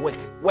talking about work.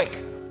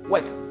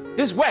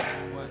 This is work.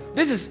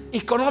 This is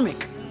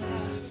economic.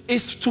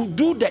 Is to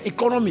do the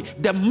economy,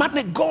 the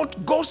money,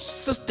 God's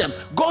system,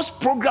 God's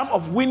program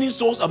of winning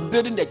souls and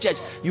building the church.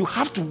 You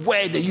have to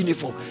wear the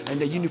uniform, and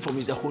the uniform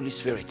is the Holy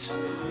Spirit.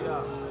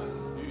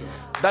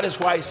 That is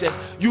why He said,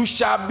 you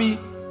shall be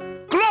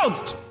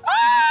clothed.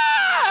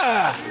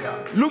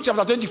 Luke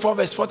chapter 24,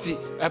 verse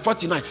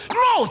 49.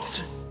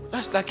 Clothed.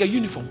 That's like a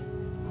uniform.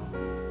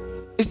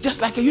 It's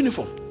just like a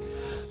uniform.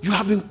 You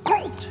have been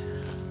clothed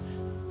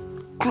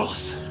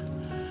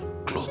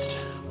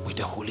with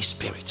the Holy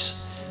Spirit.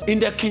 In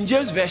the King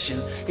James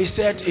Version, He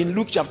said in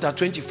Luke chapter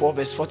 24,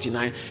 verse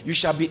 49, you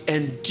shall be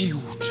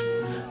endued.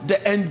 The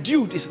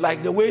endued is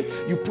like the way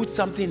you put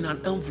something in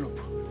an envelope.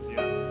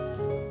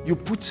 You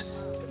put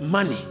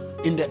money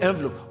in the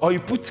envelope, or you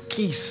put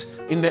keys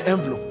in the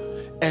envelope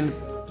and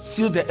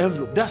seal the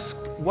envelope.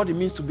 That's what it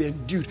means to be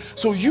endued.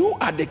 So you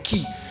are the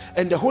key,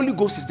 and the Holy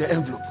Ghost is the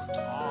envelope.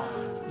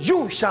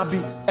 you shall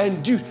be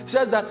endued. It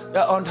says that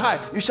on high,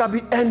 you shall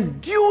be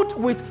endued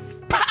with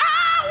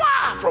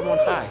power from on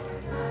high.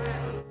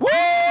 Woo!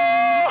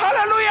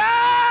 Hallelujah!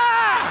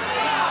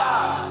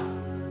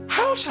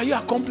 How shall you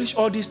accomplish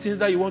all these things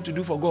that you want to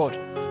do for God?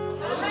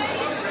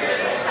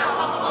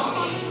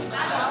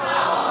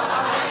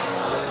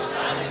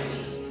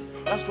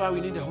 That's why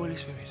we need the Holy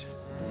Spirit.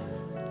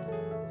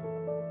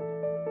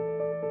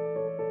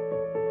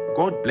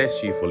 God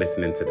bless you for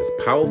listening to this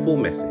powerful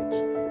message.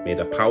 May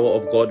the power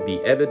of God be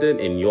evident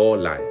in your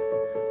life.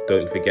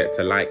 Don't forget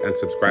to like and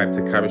subscribe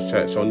to Charis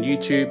Church on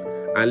YouTube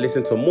and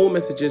listen to more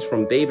messages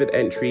from David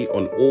Antwi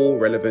on all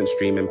relevant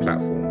streaming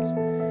platforms.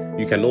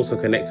 You can also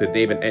connect with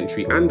David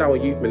Antwi and our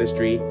youth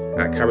ministry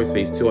at Charis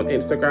Phase 2 on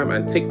Instagram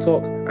and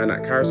TikTok, and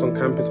at Charis on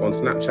Campus on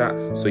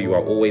Snapchat, so you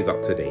are always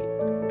up to date.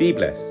 Be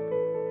blessed.